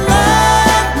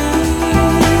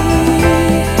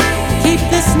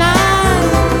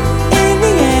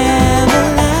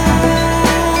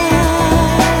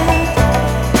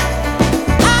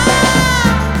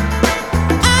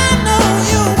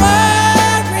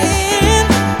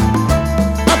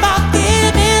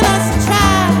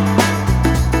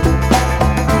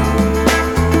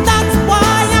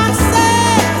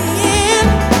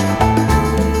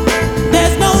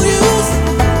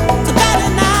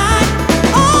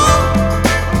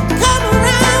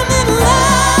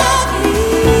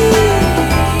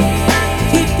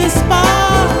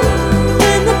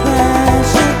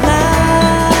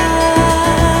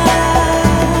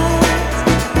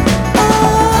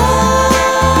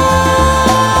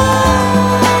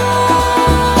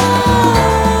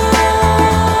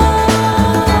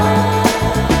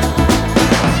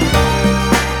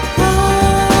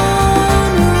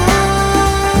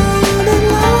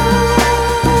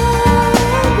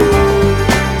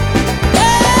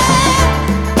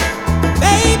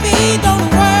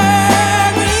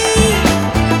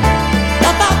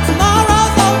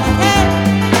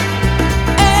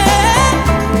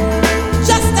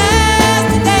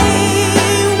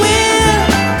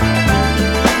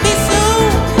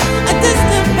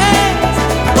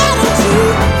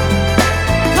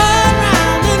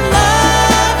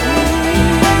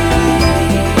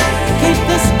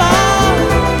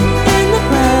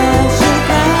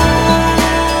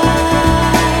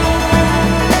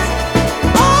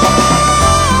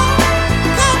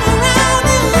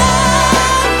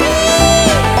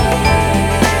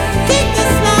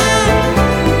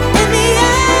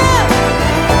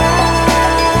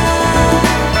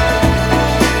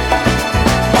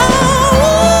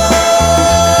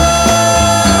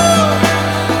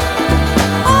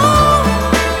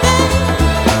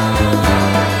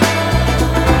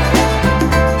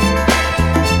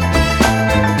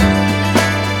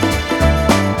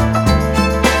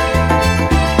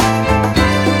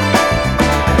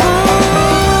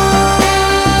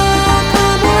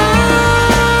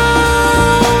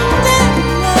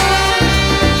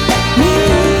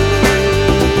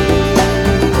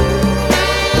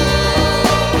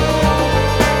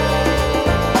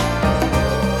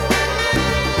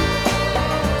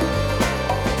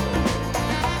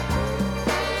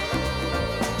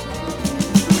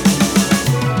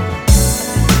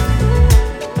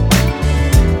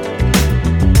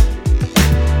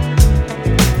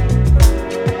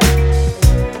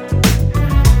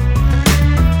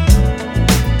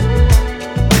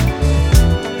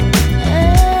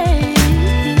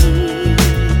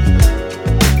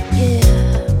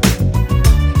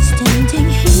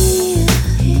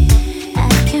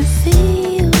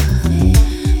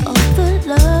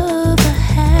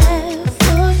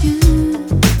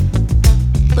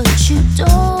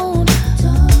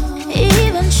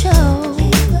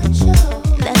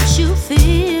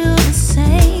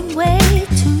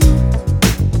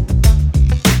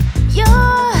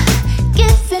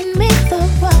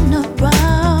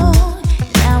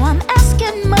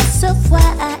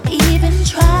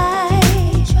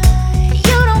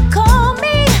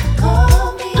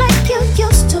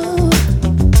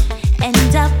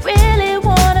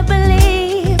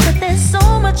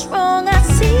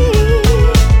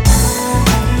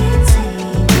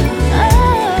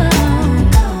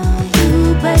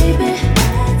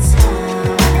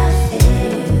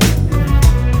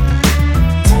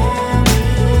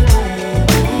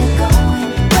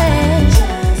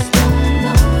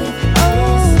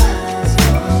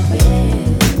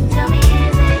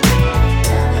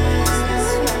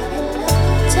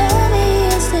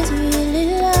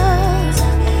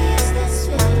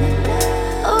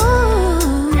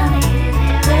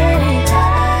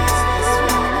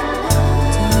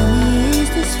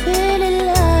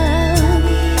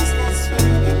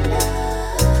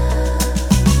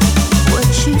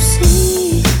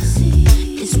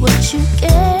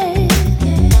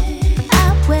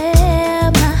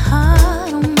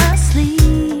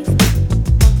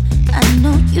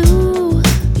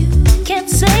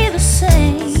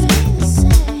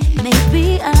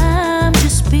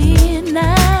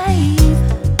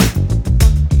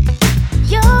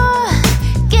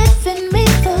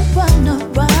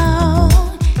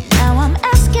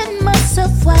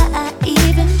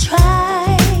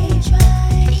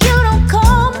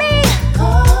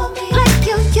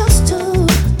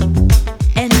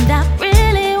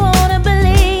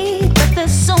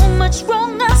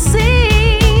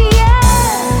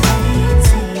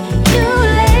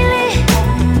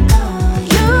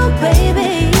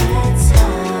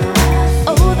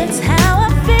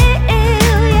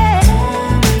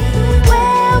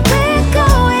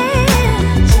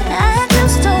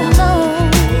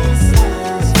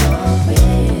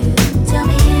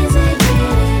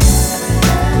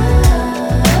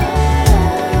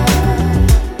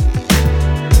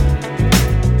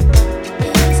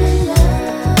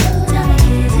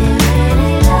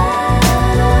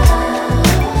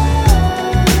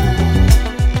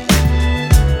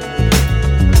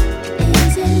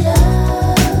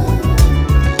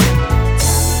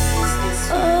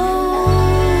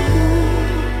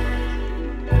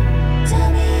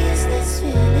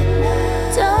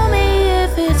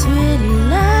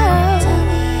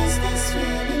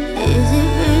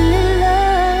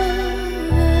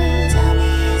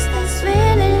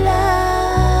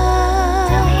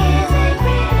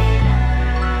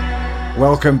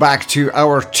Welcome back to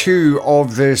hour 2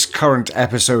 of this current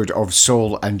episode of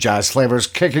Soul and Jazz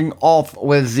Flavas, kicking off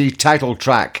with the title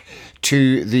track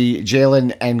to the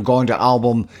Jalen Ngonda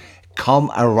album,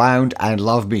 Come Around and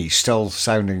Love Me, still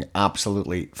sounding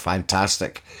absolutely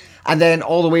fantastic. And then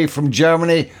all the way from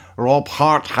Germany, Rob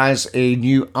Hart has a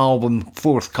new album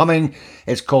forthcoming.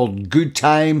 It's called Good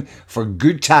Time for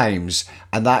Good Times,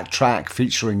 and that track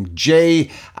featuring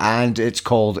Jay, and it's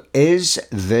called Is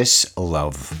This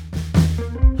Love?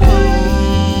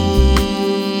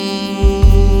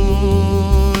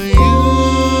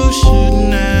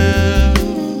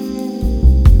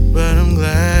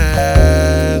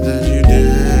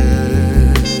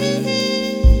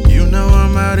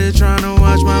 Trying to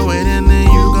watch my weight and then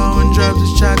you go and drop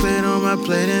this chocolate on my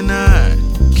plate and I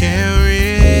can't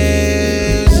resist.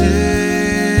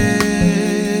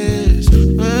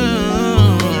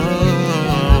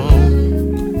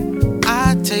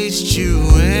 I taste you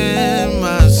in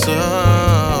my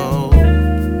soul.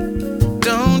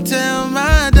 Don't tell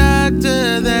my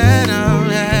doctor that I'm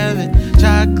having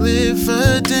chocolate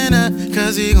for dinner,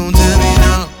 'cause he gon' tell me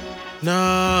no,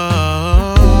 no.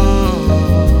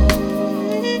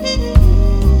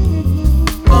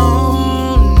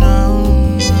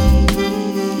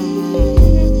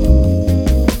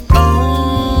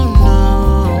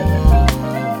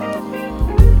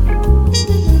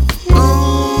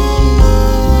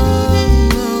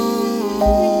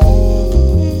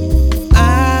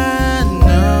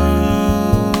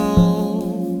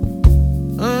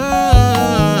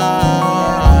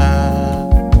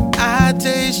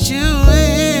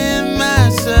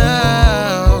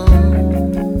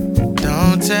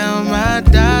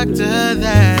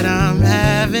 That I'm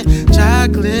having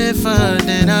chocolate for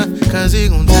dinner, 'cause he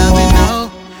gon' tell me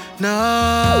no, no.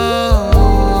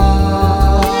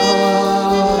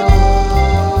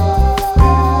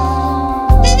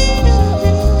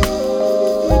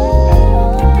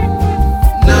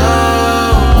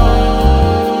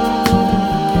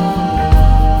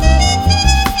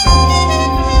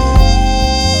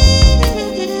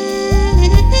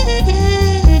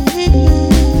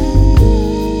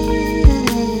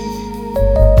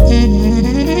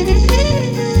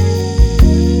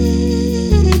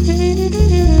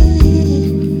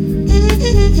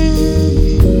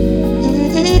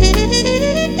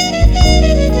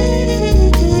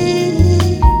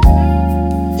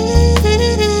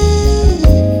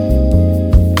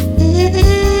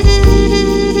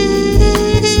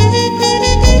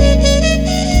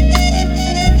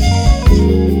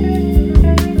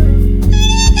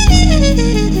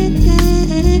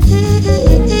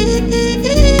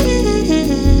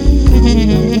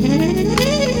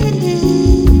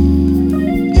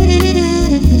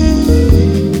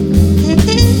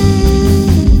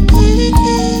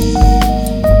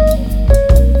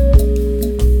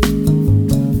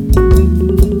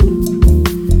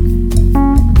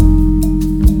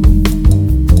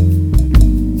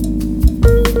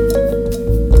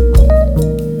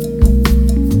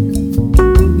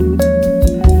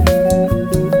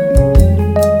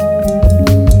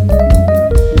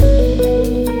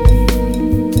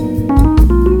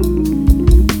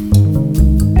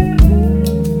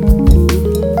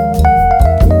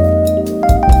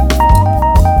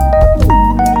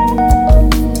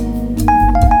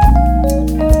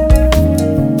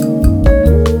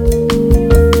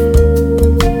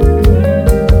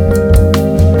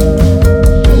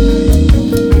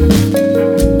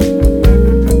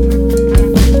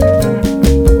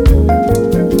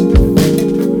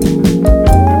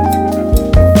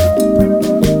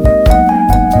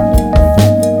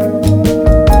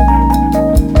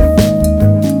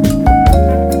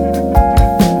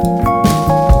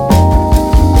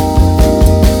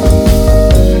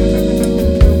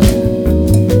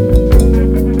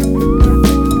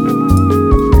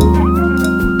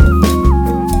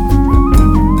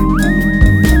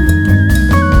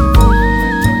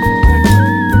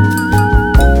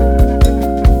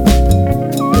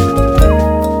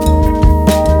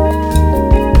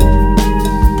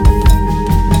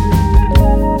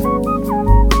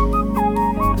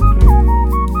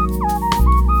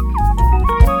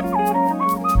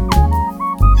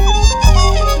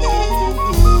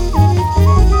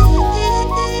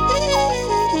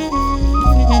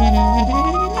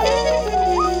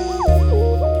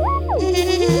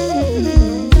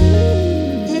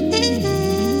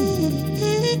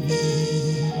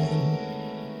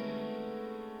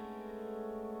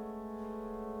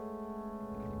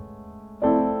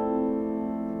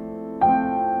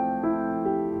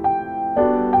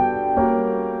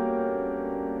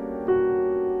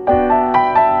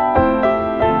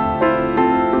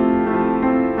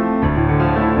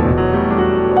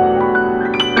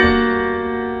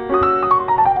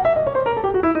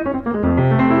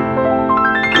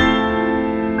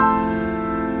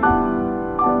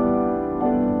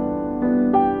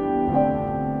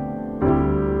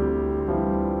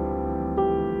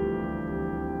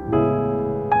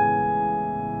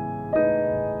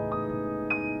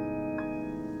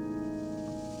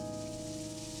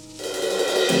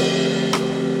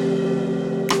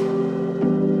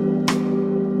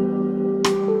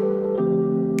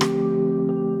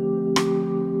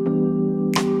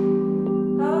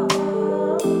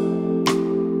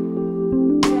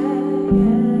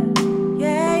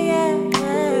 Yeah, yeah,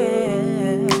 yeah.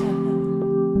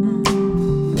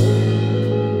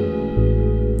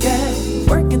 Yeah,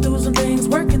 working through some things,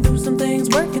 working through some things,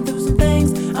 working through some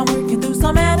things. I'm working through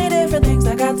so many different things.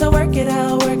 I got to work it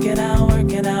out, work it out,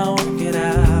 work it out, work it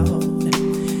out.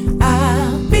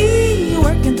 I'll be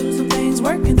working through some things,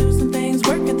 working through some things,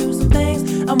 working through some things.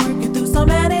 I'm working through so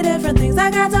many different things. I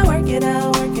got to work it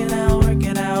out, work it out, work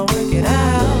it out, work it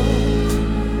out.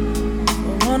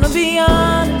 I wanna be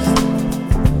honest,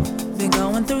 been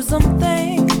going through some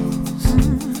things,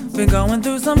 been going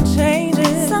through some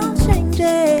changes,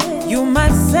 you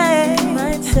might say,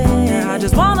 yeah, I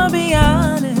just wanna be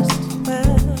honest,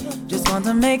 just want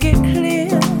to make it clear,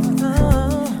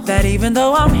 that even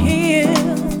though I'm here,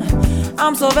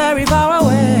 I'm so very far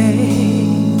away.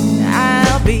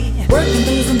 I'll be working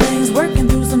through some things, working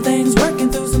through some things, working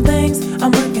through some things.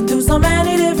 I'm working through so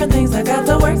many different things. I got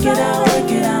to work it out,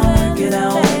 work it out, work it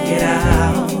out, work it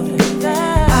out.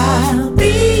 I'll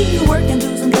be working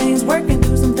through some things, working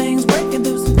through some things, working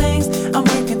through some things. I'm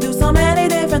working through so many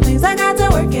different things. I got to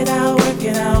work it out, work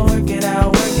it out, work it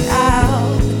out, work it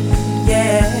out.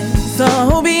 Yeah.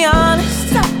 So be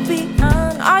honest,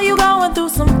 are you going through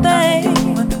some things?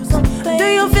 Do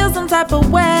you feel some type of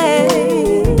way?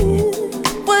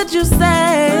 Would you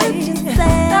say?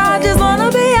 I just wanna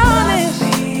be honest.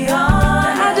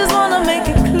 I just wanna make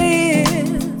it clear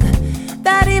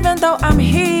that even though I'm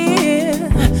here,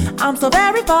 I'm so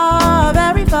very far,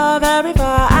 very far, very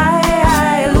far.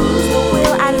 I lose the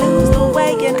will, I lose the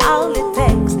way, and all it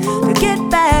takes to get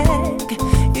back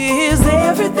is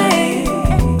everything.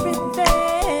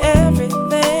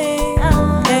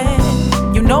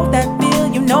 You know that feel,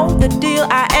 you know the deal.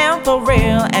 I am for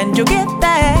real, and you get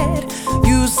that.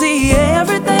 You see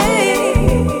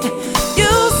everything.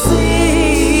 You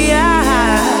see,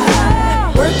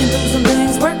 working through some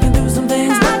things, working through some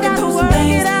things, working through some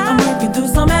things. I'm working through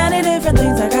so many different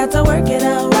things. I got to work it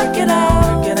out, work it out,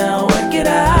 work it out, work it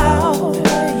out.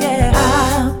 Yeah,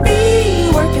 I'll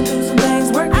be working through some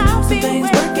things, working through some things,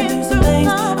 working through some things.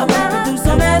 I'm working through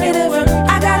so many different.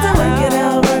 I got to work it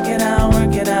out, work it out,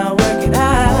 work it out, work it out.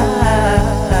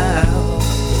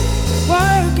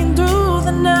 Working through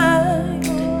the night,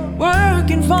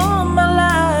 working for my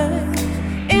life.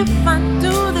 If I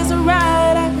do this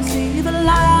right, I can see the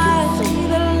light, see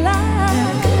the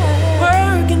light.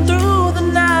 Working through the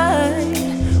night,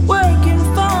 working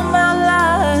for my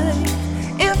life.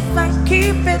 If I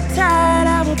keep it tight,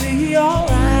 I will be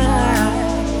alright.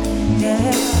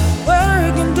 Yeah,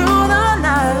 working through the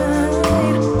night,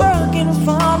 working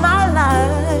for my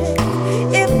life.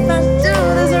 If I do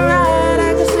this right,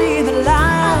 I can see the light.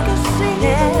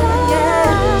 Yeah, yeah.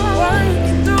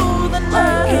 Working through the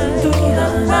night,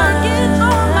 working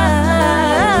for my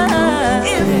life.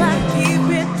 If I keep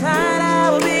it tight, I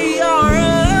will be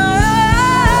alright.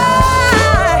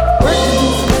 Working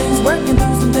through some things, working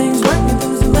through some things, working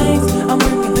through some things. I'm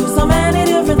working through so many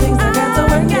different things. I got to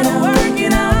work it out, work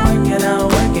it out, work it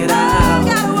out, work it out.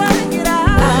 Gotta work it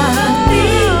out. I'll be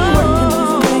working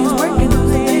through some things, working through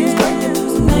some things, working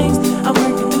through some things. I'm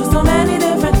working through so many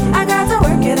different. I got to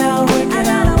work it out, work it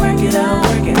out, work it out,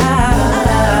 work it out.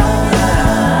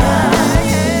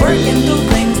 Working through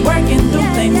things, working through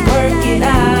things, work it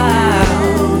out.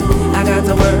 I got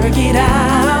to work it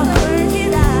out.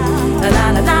 La la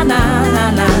la la la la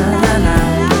la la.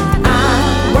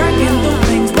 I'm working through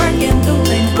things, work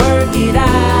it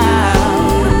out.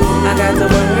 I got to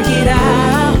work it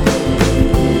out.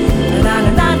 La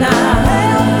la la la la la.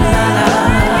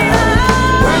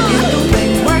 Working through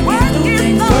things, work it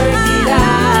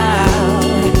out.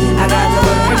 I got to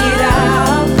work it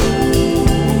out.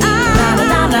 La la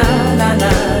la la la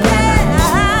la.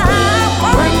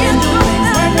 Working through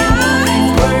things,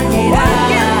 work it out.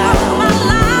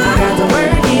 I got to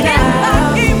work it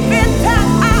out. Keep it tight,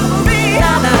 I'll be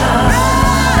work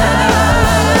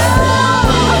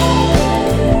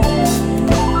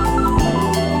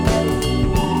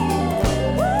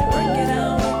it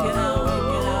out, work it out, work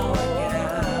it out, work it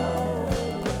out.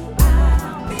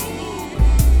 I'll be.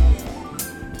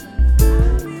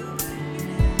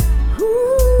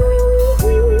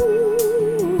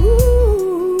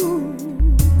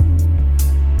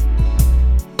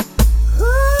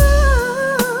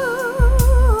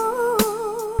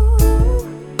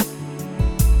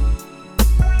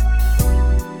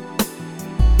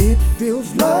 It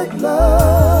feels like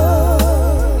love.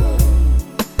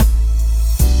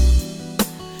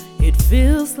 It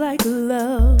feels like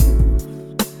love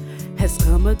has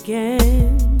come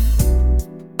again.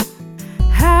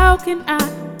 How can I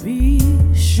be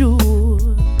sure?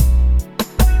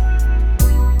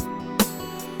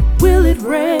 Will it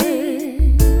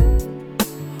rain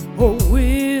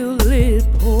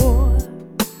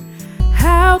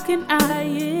can I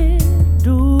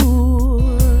endure?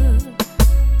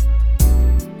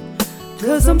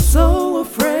 'Cause I'm so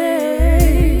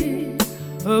afraid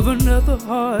of another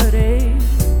heartache.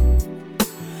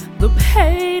 The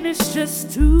pain is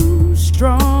just too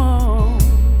strong.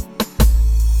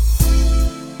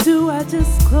 Do I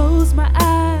just close my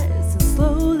eyes and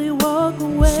slowly walk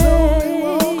away?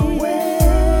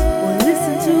 Or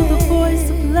listen to the voice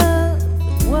of love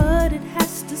and what it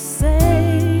has to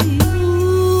say?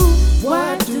 Ooh,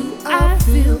 why do I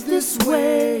feel this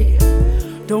way?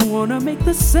 Don't wanna make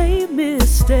the same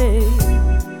mistake.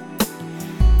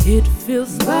 It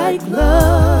feels like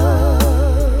love.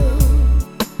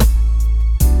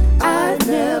 I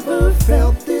never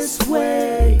felt this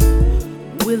way.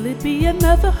 Will it be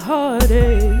another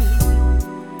heartache?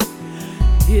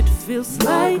 It feels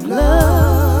like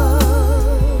love.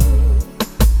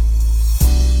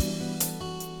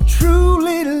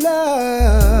 Truly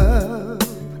love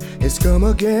has come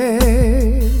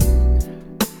again,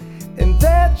 and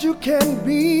that you can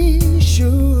be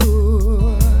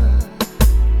sure.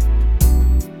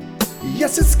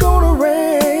 Yes, it's gonna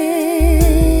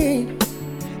rain,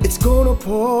 it's gonna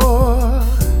pour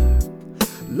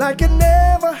like it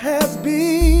never has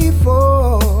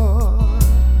before.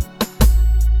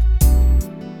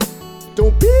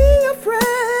 Don't be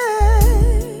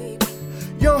afraid,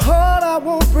 your heart I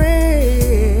won't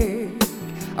break.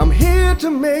 I'm here to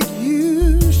make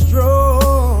you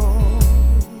strong.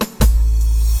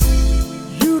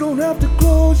 You don't have to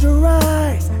close your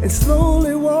eyes and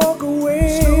slowly walk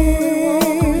away.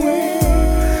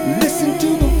 Listen to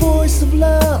the voice of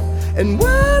love and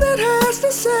what it has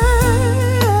to say.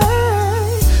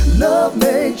 Love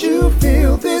made you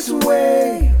feel this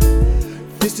way.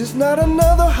 This is not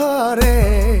another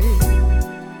heartache.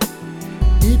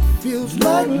 It feels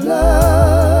like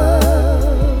love.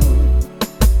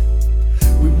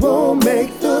 We won't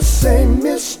make the same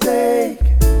mistake,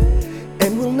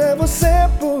 and we'll never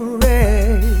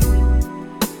separate.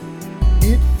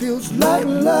 It feels like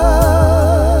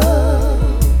love.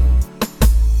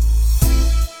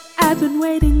 I've been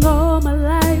waiting all my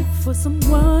life for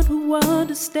someone who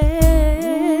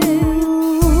understands.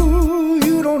 Ooh,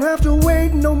 you don't have to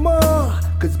wait no more,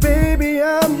 'cause baby,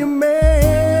 I'm your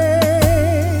man.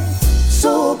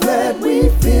 So glad we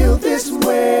feel this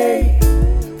way.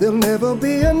 There'll never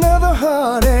be another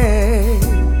heartache.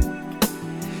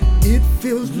 It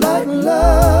feels like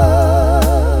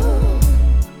love.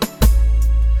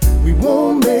 We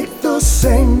won't make the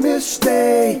same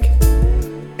mistake,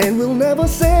 and we'll never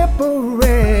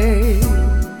separate.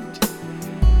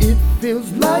 It feels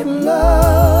like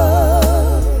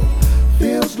love,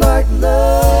 feels like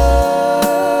love.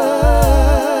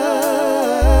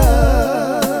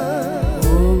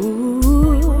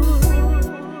 Ooh.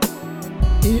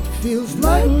 It feels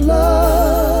like love.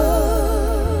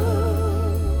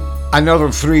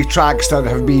 Another 3 tracks that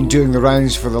have been doing the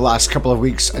rounds for the last couple of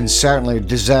weeks and certainly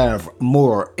deserve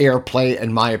more airplay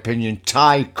in my opinion.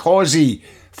 Ty Causey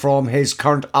from his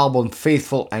current album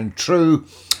Faithful and True,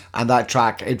 and that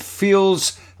track It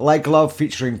Feels Like Love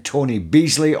featuring Tony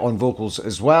Beasley on vocals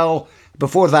as well.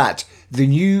 Before that, the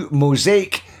new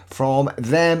Mosaic from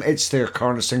them, it's their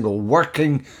current single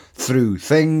Working Through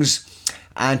Things.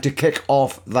 And to kick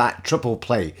off that triple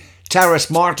play, Terrace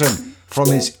Martin from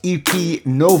his EP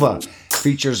Nova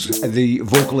features the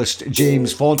vocalist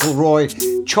James Fauntleroy,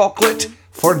 Chocolate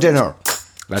for Dinner.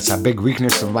 That's a big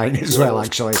weakness of mine as well,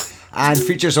 actually. And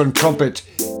features on trumpet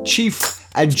Chief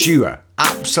Adjua.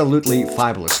 Absolutely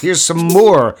fabulous. Here's some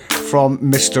more from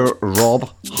Mr. Rob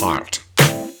Hart.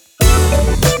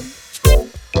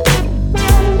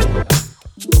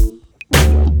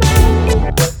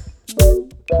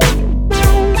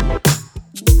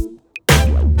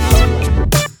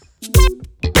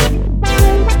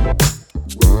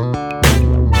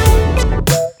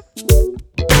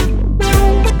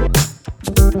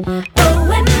 Oh,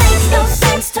 it makes no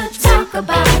sense to talk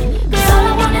about, 'cause all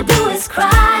I wanna do is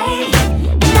cry.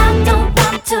 And I don't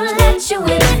want to let you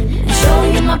in and show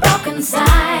you my broken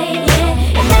side.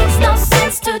 Yeah, it makes no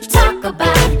sense to talk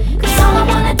about, 'cause all I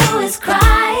wanna do is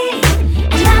cry.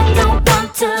 And I don't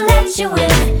want to let you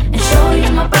in and show you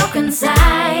my broken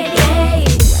side. Yeah.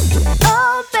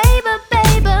 Oh, baby,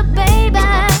 baby, baby,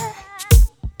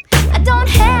 I don't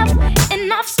have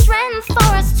enough strength for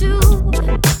us to.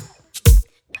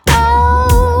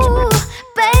 Oh,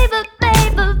 baby,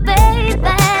 baby, baby,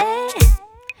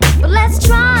 but let's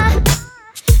try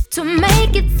to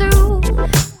make it through.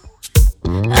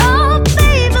 Oh,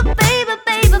 baby, baby,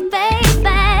 baby,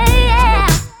 baby, yeah.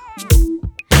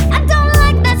 I don't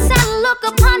like that sad look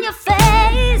upon your face.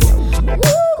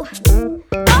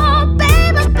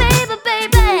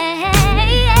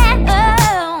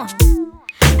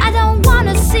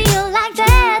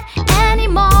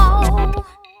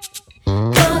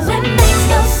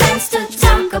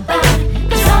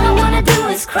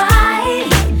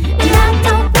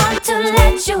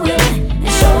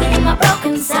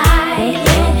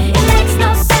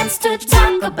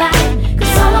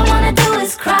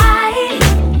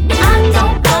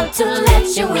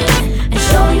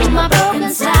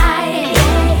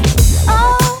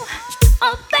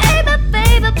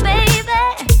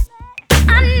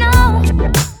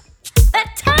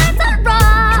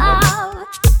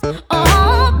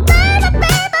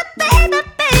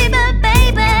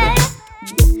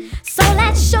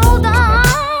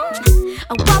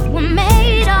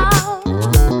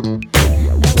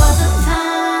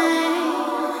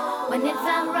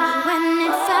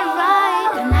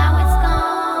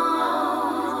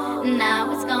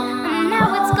 Now it's gone.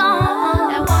 Now it's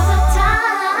gone. There was a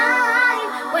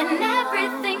time when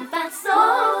everything felt so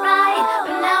right,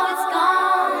 but now it's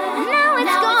gone. Now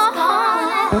it's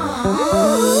gone.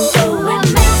 Ooh, it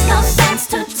makes no sense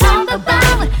to talk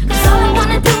about, 'cause all I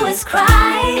wanna do is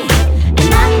cry,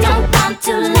 and I don't want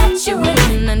to let you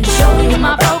in and show you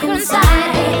my broken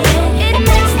side. It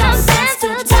makes no sense to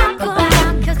talk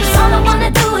about, 'cause all I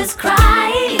wanna do is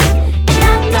cry, and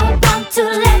I don't want to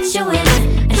let you in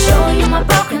and show you my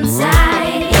broken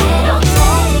side. It'll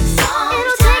take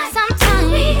some time.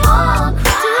 We all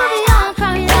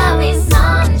cry. There'll be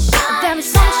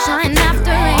sunshine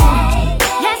after rain.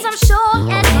 Yes, I'm sure.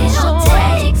 It'll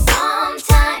take some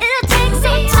time. It'll take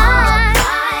some time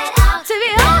to be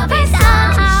all cracked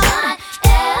out.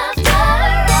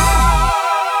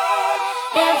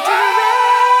 After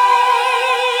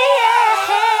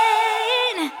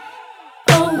rain.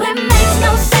 Oh, it makes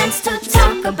no sense to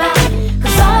talk about,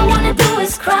 'cause all I wanna do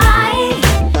is cry,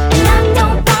 and I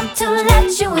don't want to let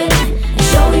you in and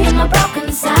show you my broken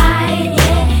side.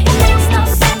 Yeah, it makes no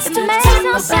sense to talk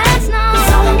about, 'cause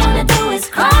all I wanna do is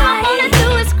cry. I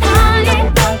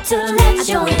don't want to let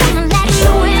you in and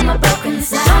show you my broken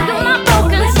side.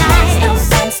 It makes no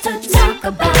sense to talk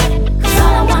about, 'cause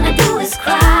all I wanna do is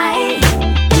cry,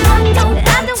 and I don't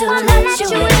want to let you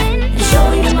in and show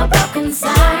you my broken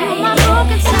side.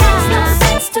 It makes no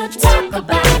sense to talk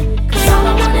about, 'cause all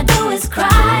I wanna do is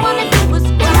cry,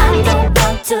 and I don't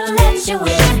want to let you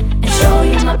in and show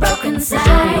you my broken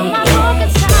side.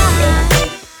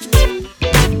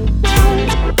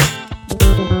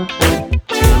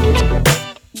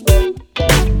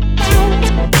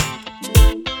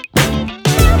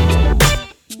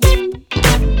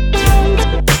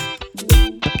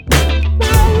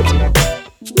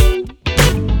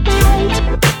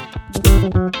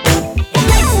 It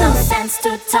makes no sense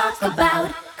to talk about,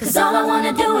 'cause all I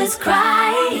wanna do is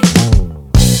cry.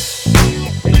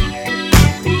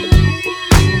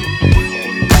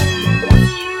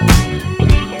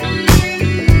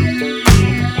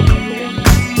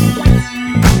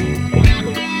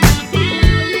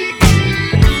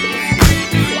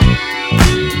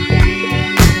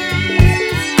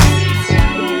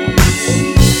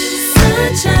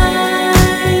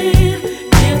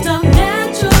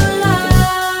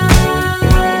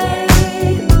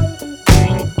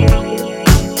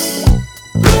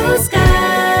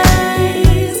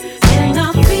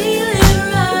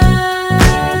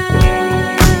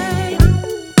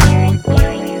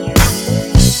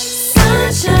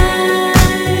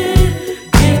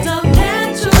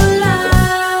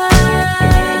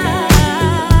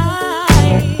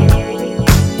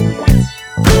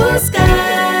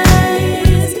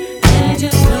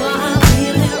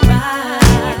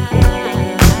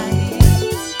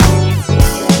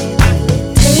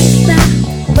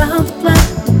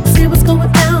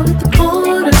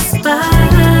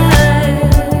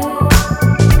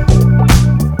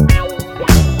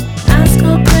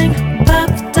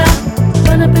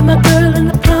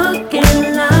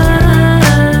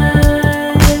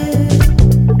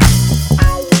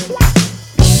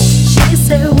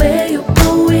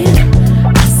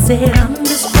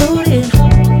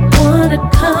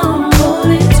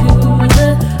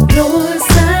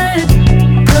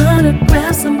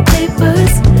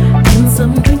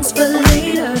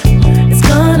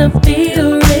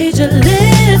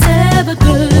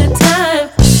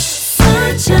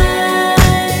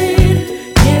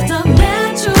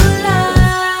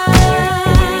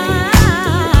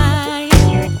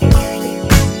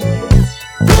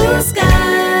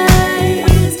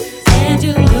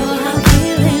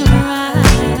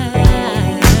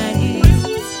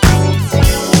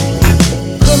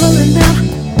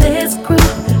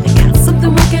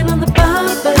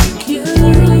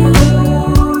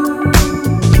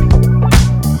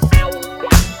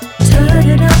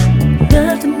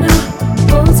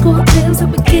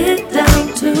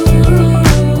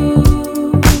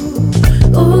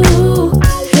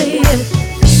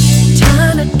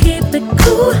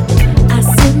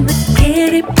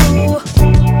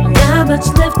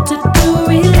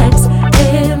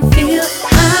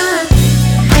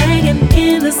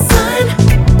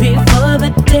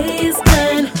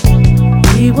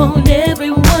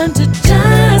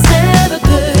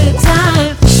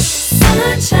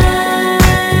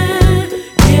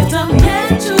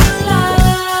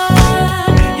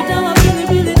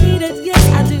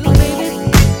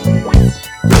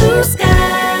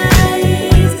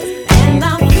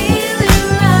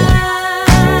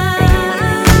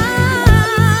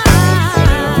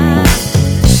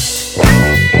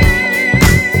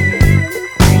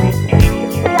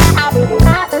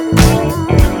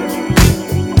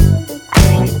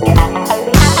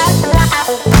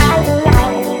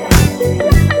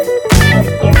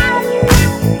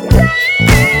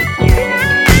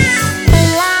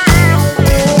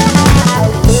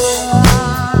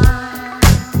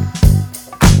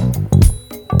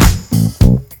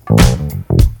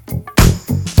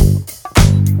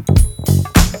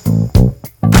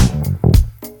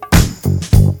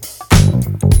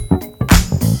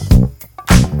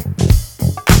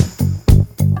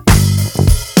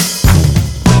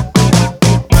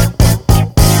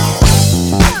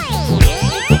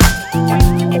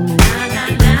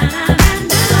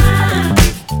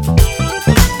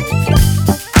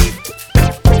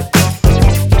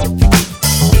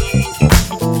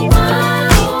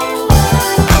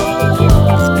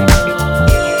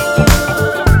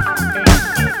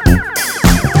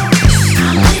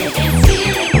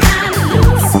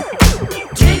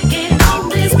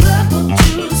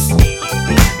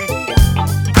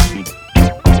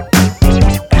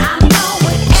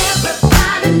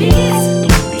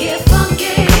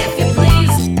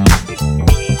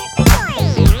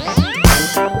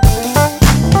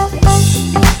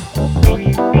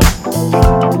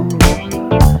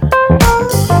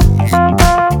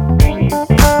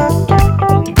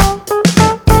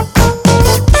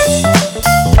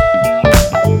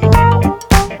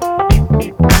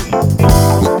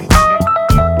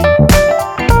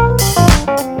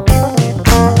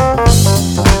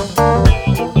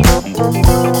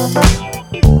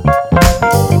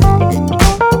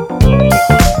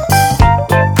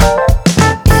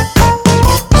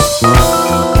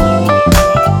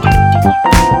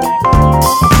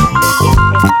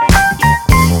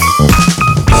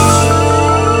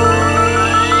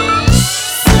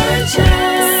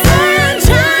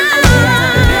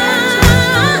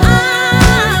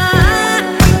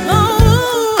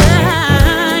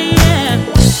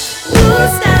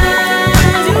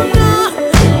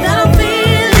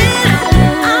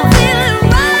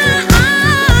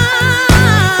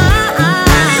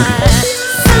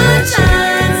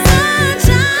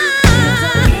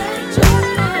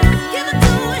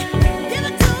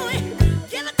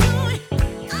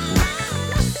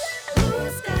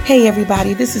 Hey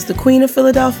everybody, this is the Queen of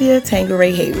Philadelphia,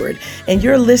 Tangeray Hayward, and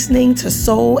you're listening to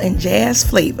Soul and Jazz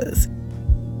Flavas.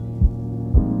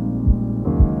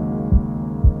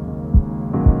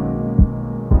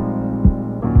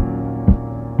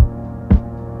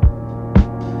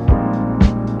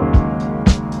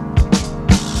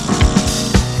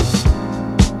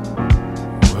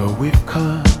 Well, we've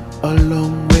come a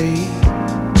long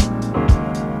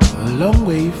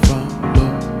way from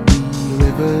lonely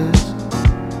rivers.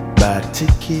 Buy a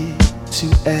ticket to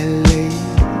LA.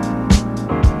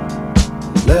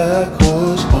 Luck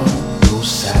was on your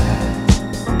side,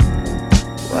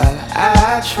 while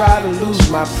I try to lose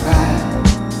my pride,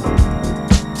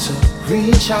 to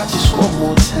reach out just one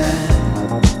more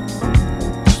time.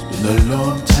 It's been a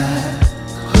long time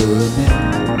coming,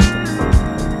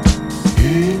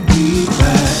 and we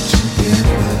back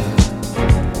together.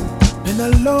 Been a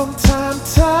long time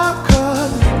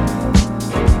coming.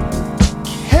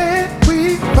 Can't we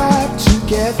vibe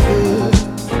together?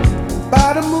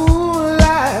 By the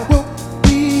moonlight, we'll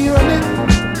be running.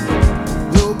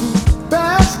 We'll be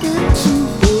basking to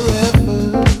forever.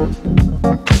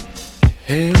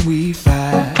 Can we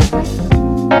vibe?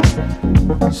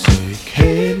 Say,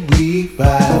 can we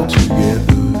vibe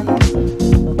together?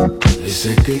 They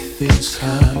say good things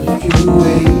come if you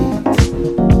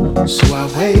wait, so I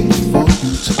wait for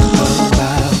you to come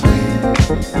my way.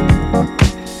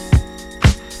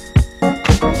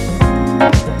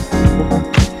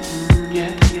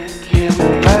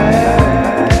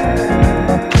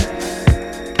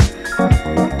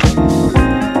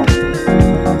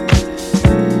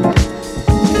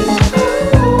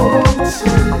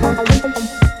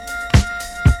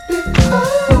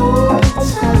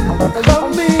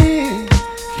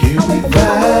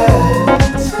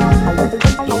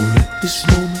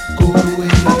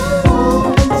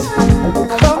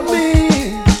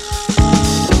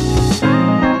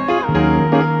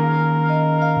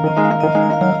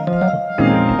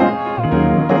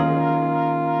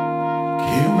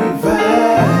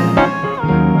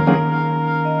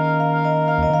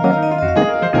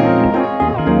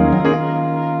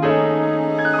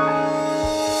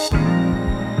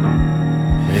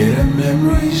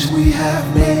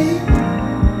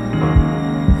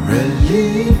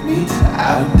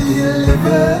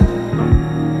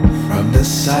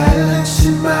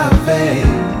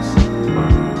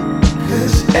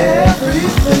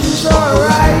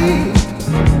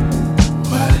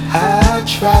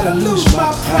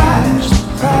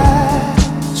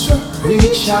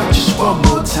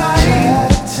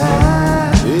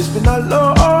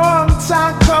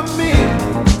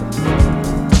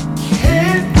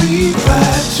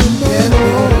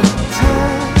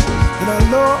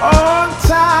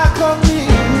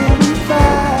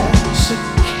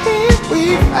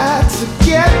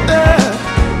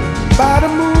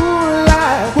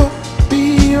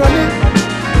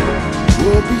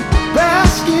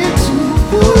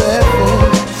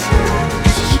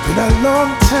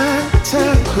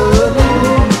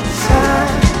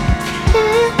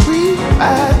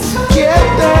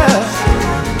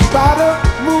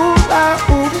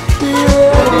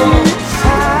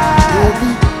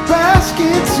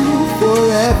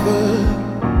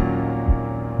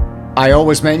 I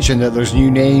always mention that there's new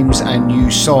names and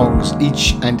new songs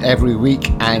each and every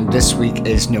week, and this week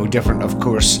is no different, of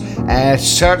course.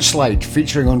 Searchlight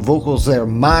featuring on vocals there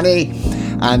Manny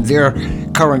and their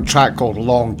current track called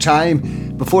Long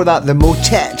Time. Before that, The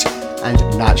Motet and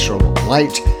Natural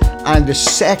Light. And the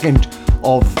second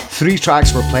of 3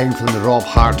 tracks we're playing from the Rob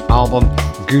Hart album,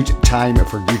 Good Time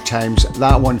for Good Times.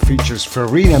 That one features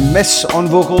Farina Miss on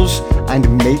vocals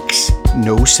and Makes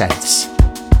No Sense.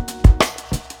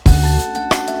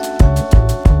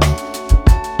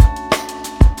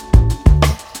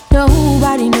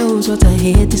 Nobody knows what to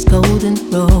hit this golden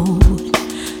road.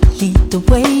 Lead the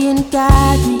way and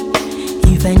guide me.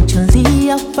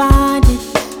 Eventually I'll find it.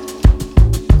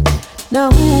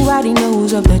 Nobody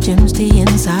knows of the gems the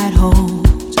inside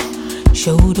holds.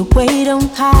 Show the way,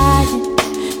 don't hide it.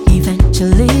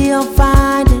 Eventually I'll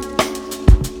find it.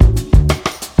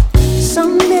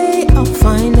 Someday I'll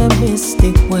find a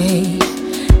mystic way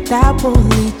that will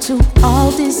lead to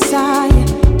all desire.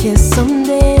 Yes,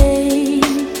 someday.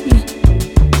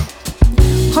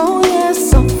 Oh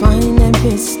yes, I'll find a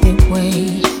mystic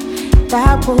way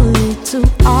that will lead to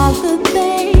all good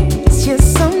things. Yes,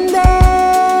 someday.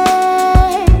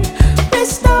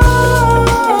 Restore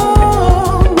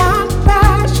my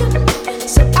passion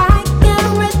so I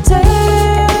can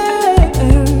return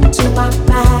to my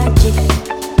magic.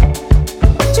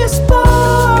 Just pour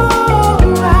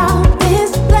out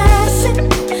this blessing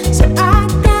so I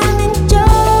can enjoy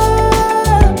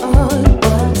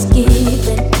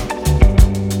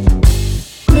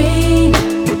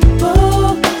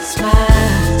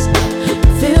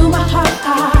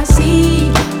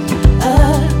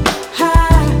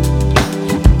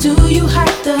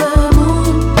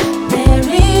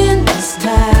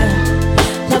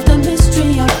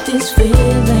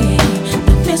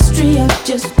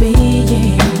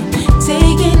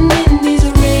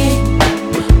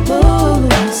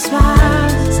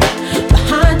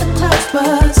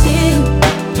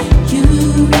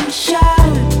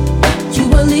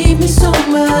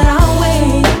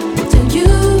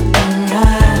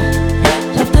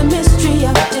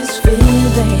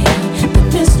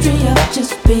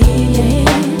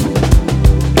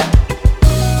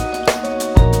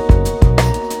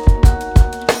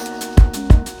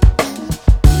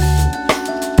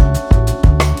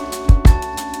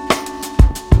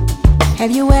Have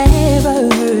you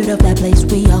ever heard of that place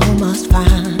we all must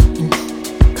find?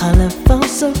 Colorful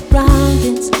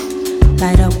surroundings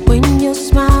light up when you're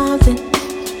smiling.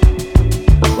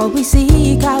 What we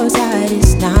seek outside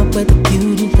is not where the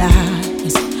beauty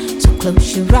lies. So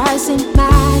close your eyes and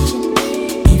imagine,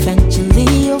 eventually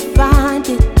you'll find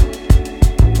it.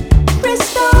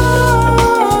 Restore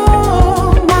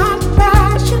my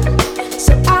passion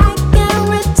so I can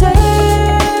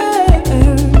return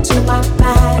to my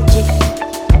magic.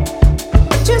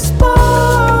 Just pour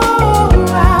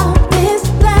out this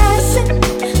blessing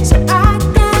so I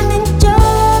can enjoy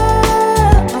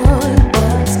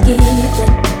what's given.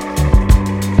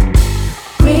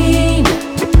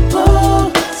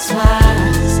 Rainbow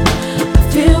smiles,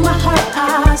 fill my heart, I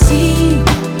see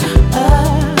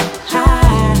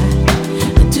high.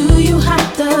 Do you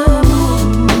hide the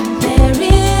moon there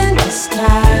in the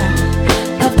sky?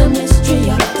 Of the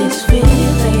mystery of this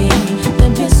feeling, the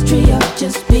mystery of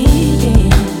just being.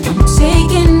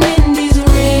 Taking in these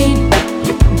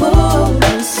rainbow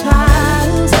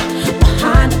smiles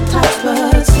behind the clouds,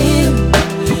 but still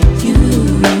you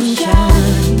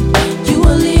shine. You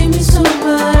will leave me soon,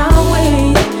 but I'll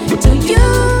wait till you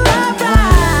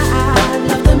arrive.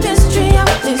 Love the mystery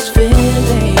of this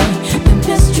feeling, the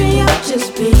mystery of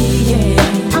just being.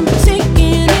 I'm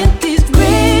taking in these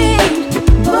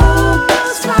rainbow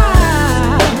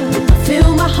smiles.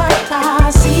 Feel my heart, I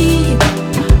see you.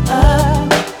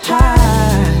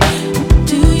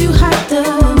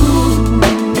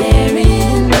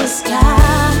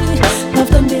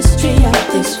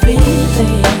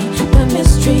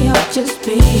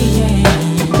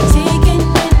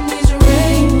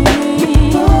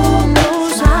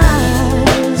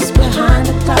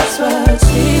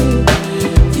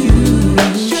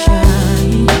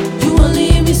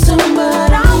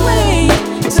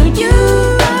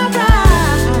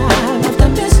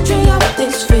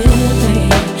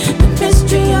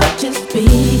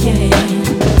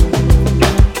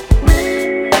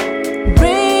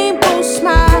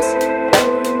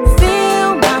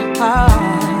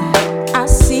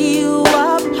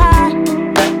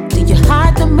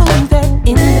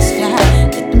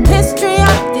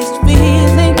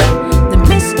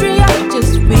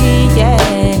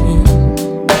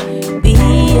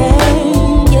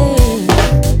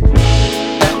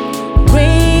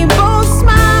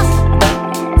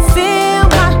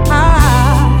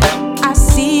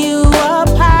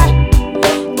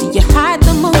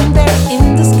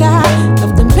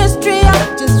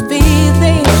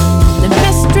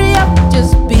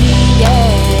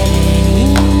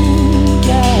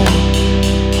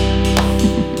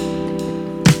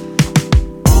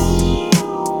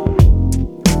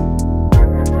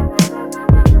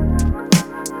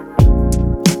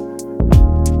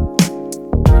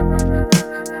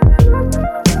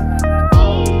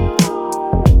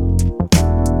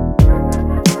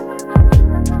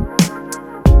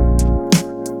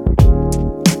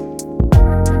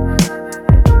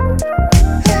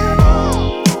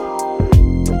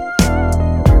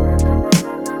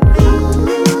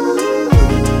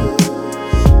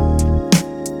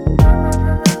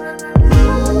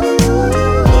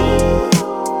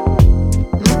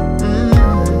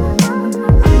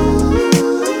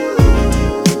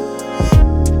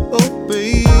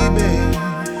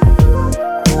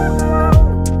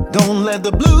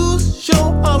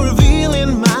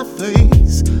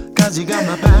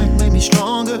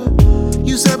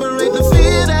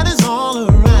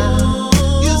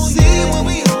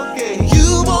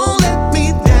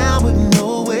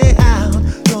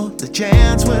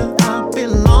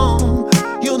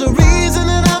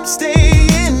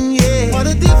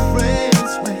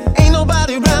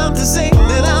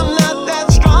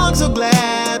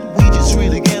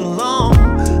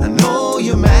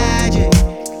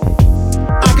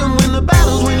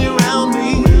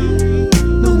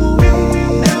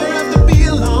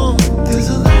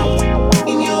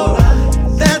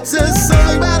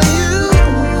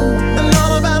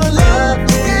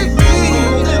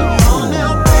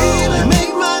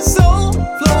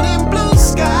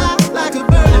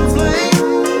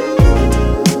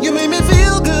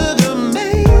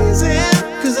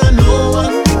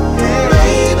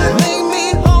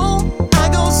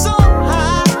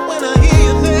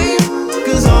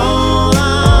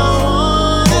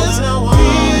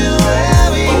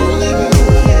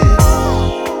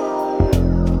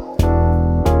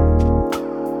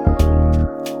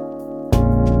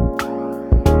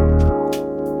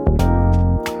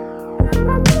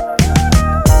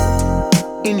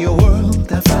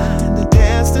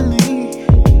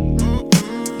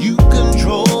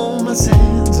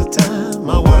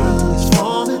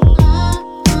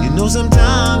 know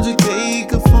sometimes we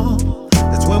take a fall.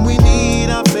 That's when we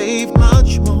need our faith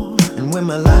much more. And when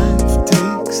my life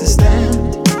takes a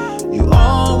stand, you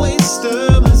always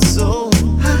stir my soul.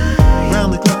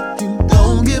 Round the clock, you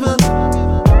don't give up.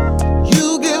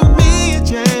 You give me a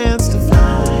chance to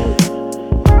fly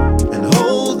and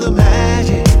hold the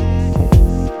magic.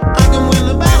 I can win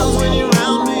the battles when you're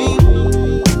around me.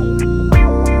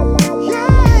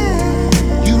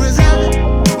 Yeah, you reside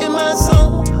in my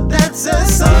soul. That's a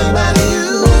song about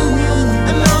you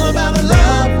and all about the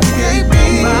love you gave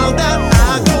me. Found out I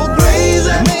go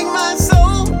crazy, make my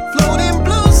soul float in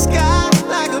blue sky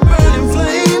like a burning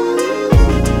flame.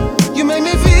 You make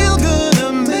me feel good,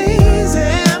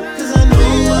 amazing, 'cause I know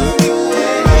what you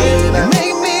hate. You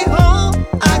make me whole,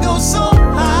 I go so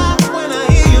high when I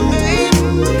hear your name.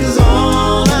 'Cause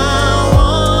all I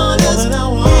want is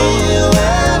you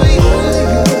every day.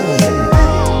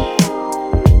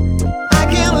 I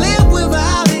can't live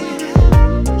without it.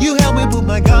 You help me put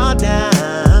my guard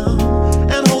down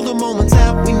and hold the moments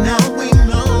that we know.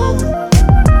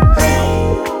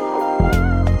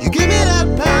 You give me that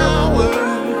power.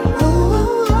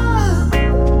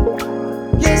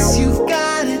 Yes, you've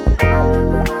got it.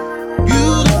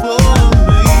 Beautiful,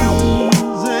 amazing.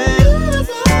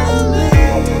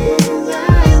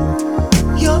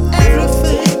 You're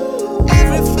everything,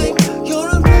 everything. You're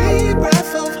a ray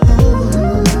breath of home.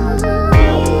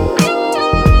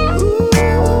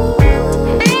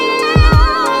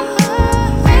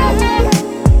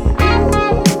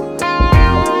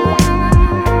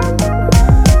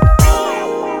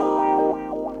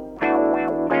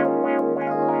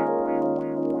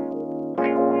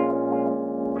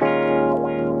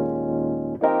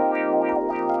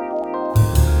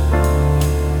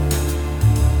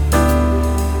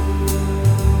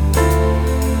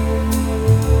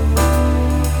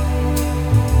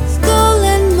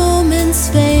 Stolen moments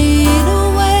fade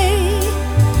away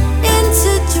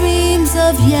into dreams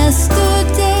of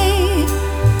yesterday.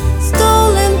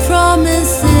 Stolen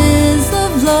promises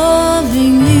of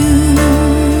loving you.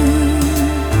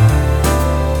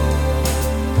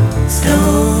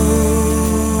 Stolen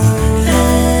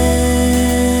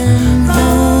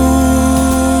moments.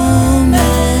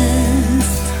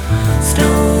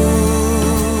 Stolen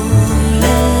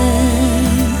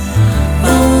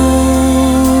moments.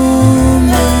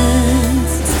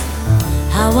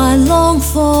 How I long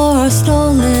for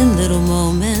stolen little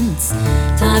moments.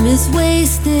 Time is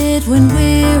wasted when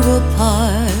we're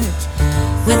apart.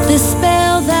 With the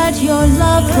spell that your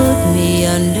love put me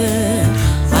under,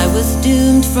 I was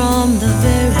doomed from the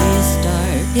very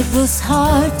start. It was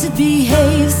hard to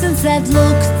behave since that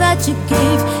look that you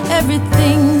gave.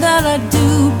 Everything that I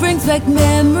do brings back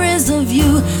memories of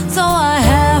you. So I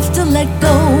have to let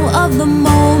go of the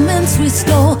moments we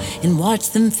stole and watch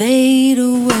them fade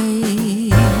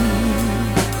away.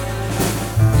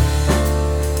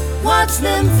 Watch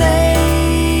them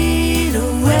fade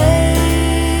away.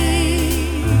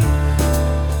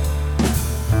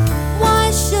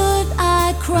 Why should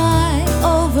I cry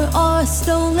over our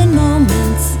stolen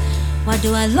moments? Why do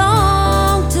I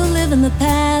long to live in the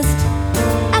past?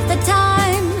 At the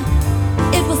time,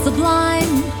 it was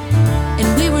sublime, and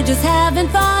we were just having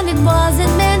fun. It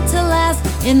wasn't meant to last,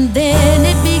 and then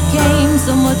it became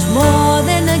so much more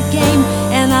than a game.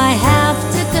 And I have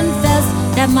to confess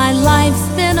that my life's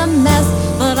been a mess,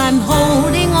 but I'm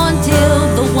holding on till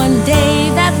the one day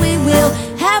that we will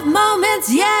have moments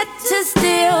yet to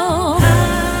steal.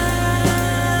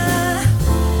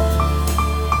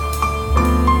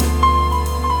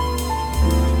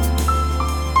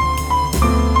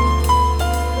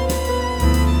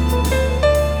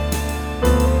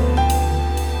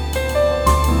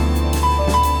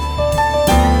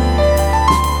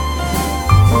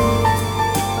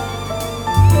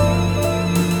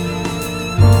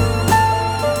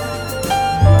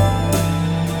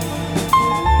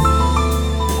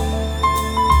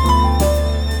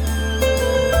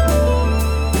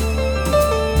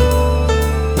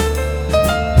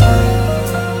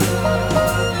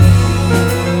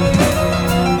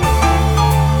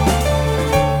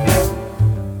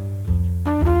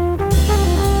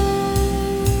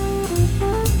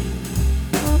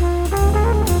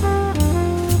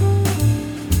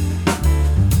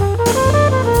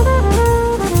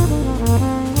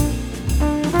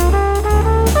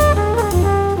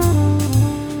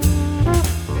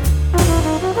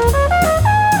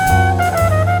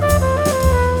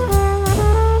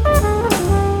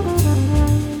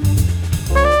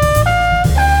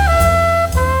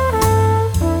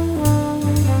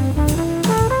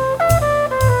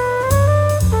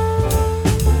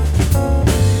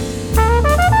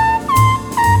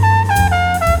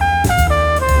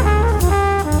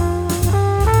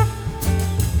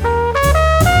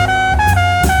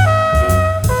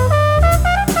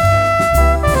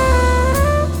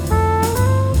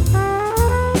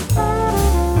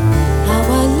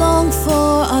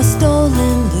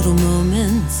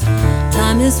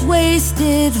 is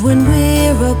wasted when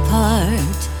we're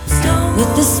apart.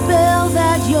 With the spell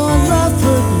that your love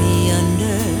put me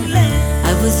under,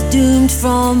 I was doomed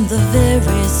from the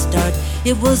very start.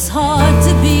 It was hard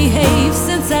to behave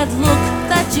since that look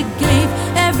that you gave.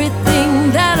 Everything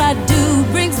that I do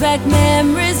brings back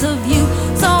memories of you.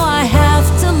 So I have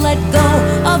to let go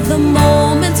of the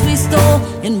moments we stole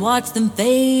and watch them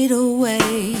fade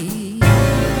away.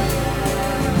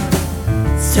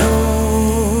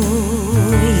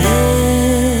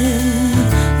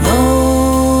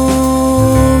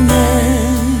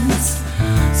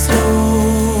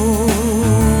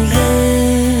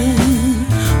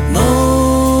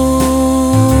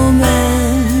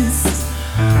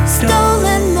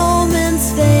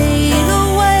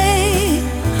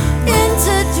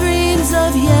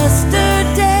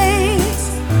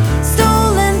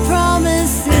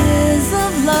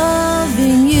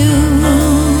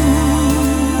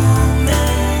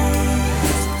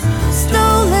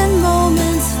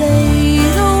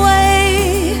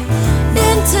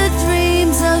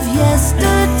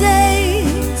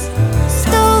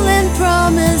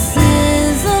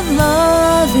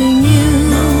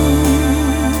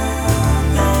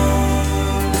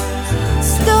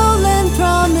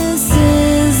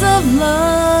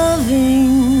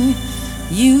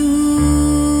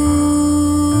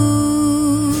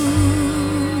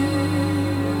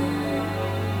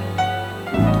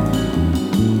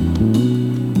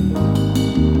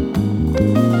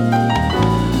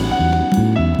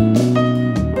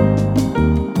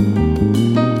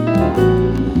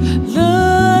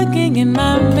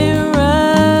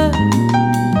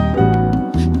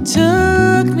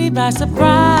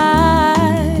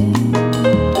 Surprise,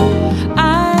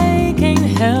 I can't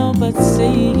help but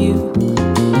see you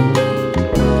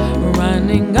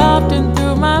running often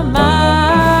through my mind,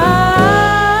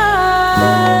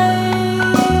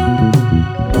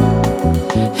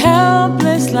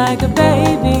 helpless like a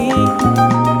baby,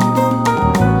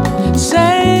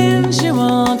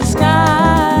 sensual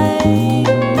disguise,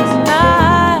 and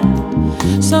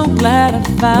I'm so glad I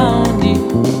found you,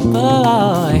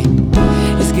 boy.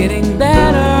 Getting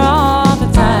better all the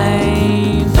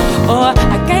time. Or I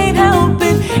can't help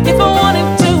it. If I wanted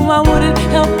to, I wouldn't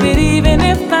help it. Even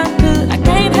if I could, I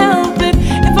can't help it.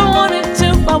 If I wanted to,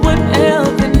 I wouldn't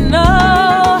help it. No,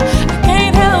 I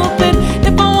can't help it.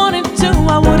 If I wanted to,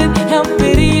 I wouldn't help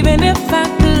it. Even if I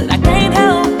could, I can't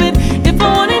help it. If I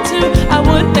wanted to, I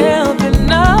wouldn't help it.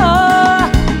 No.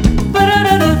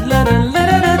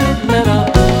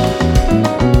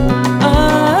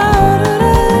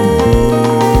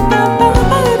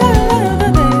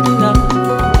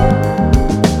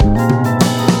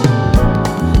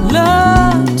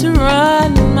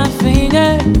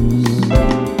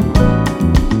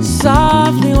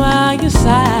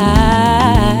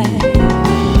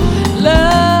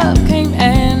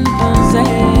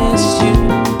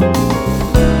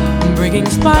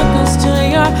 Sparkles to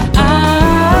your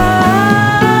eyes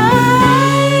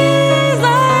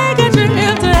like a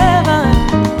trip to heaven.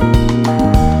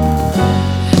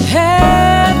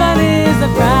 Heaven is the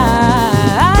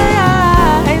prize,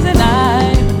 and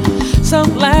I'm so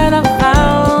glad I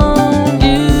found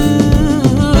you.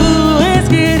 It's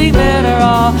getting better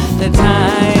all the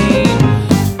time.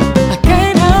 I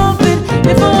can't help it.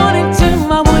 If I wanted to,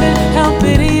 I wouldn't help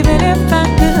it. Even if I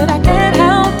could, I can't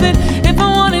help it. If I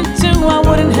wanted to, I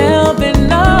wouldn't help it,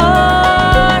 no,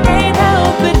 I can't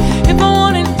help it. If I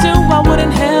wanted to, I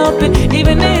wouldn't help it.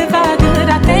 Even if I could,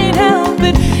 I can't help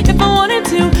it. If I wanted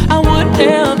to, I wouldn't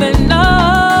help it, no,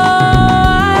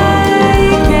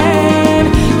 I can't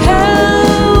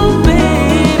help it,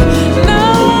 no,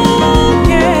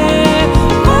 can't.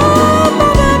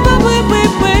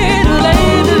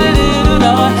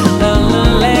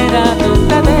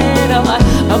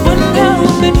 I wouldn't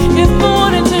help it. If I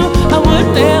wanted to, I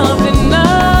wouldn't help it.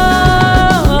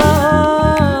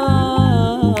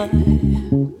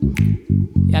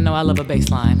 I know I love a bass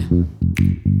line.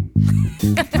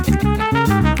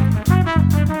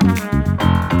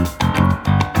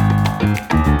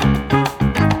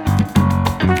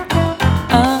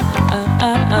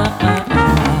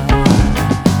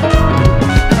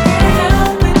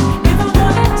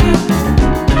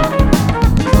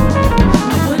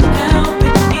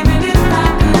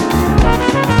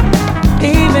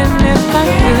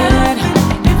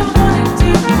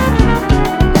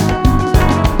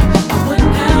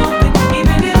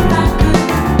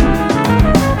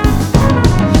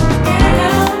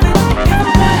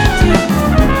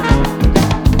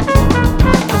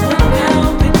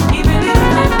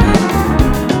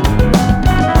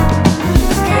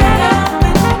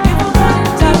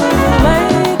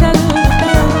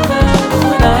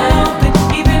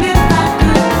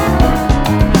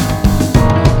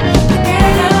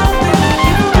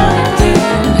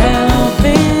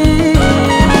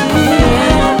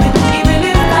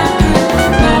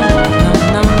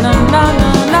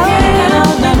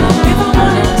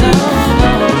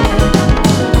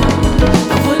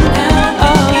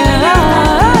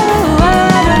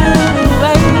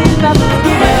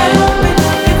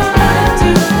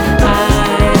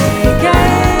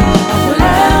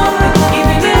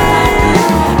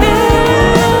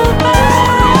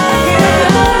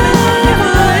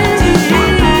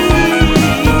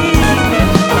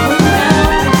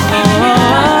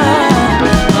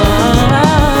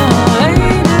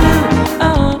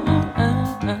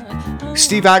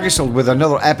 Steve Aggasild with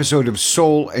another episode of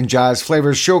Soul and Jazz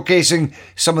Flavors, showcasing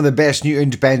some of the best new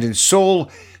independent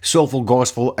soul, soulful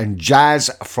gospel and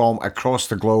jazz from across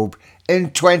the globe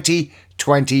in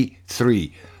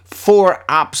 2023. 4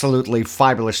 absolutely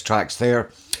fabulous tracks there.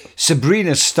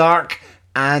 Sabrina Stark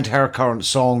and her current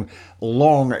song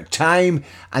Long Time,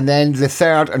 and then the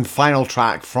third and final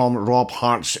track from Rob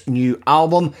Hart's new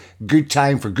album, Good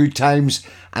Time for Good Times,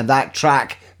 and that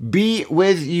track Be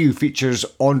With You features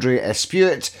Andre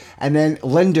Espuet, and then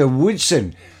Linda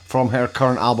Woodson from her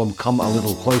current album Come A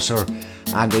Little Closer,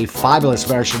 and a fabulous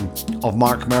version of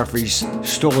Mark Murphy's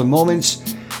Stolen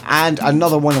Moments, and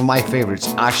another one of my favourites,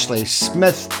 Ashley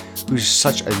Smith, who's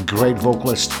such a great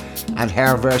vocalist, and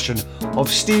her version of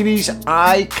Stevie's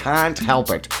I Can't Help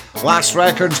It. Last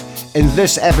record in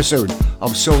this episode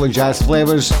of Soul and Jazz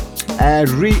Flavors,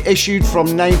 reissued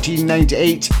from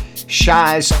 1998,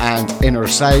 Shaz and Inner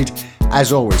Side.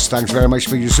 As always, thanks very much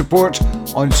for your support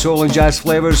on Soul and Jazz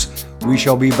Flavors. We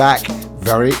shall be back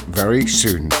very, very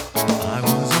soon. I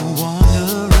was a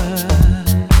wanderer.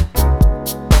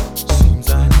 Seems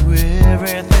I knew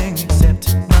everything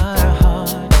except my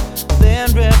heart.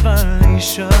 Then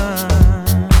revelation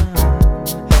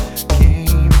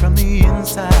came from the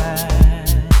inside.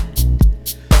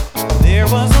 There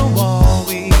was a wall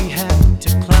we had to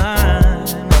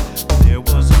climb. There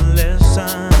was a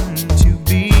lesson to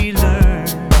be learned.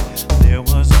 There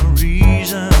was a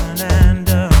reason and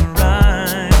a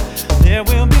rhyme. There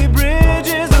will be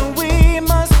bridges that we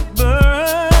must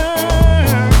burn.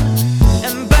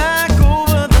 And back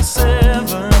over the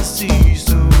 7 seas,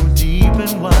 so deep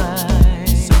and wide,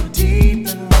 so deep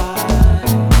and wide.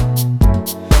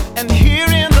 And here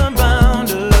in the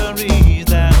boundaries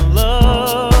that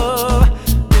love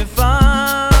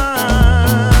define.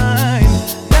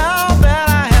 Now that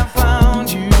I have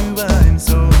found you, I'm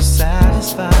so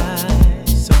satisfied,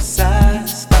 so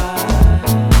satisfied.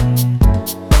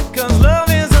 'Cause love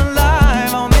is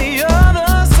alive on the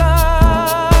other side.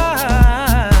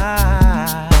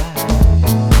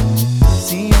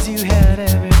 Seems you had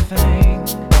everything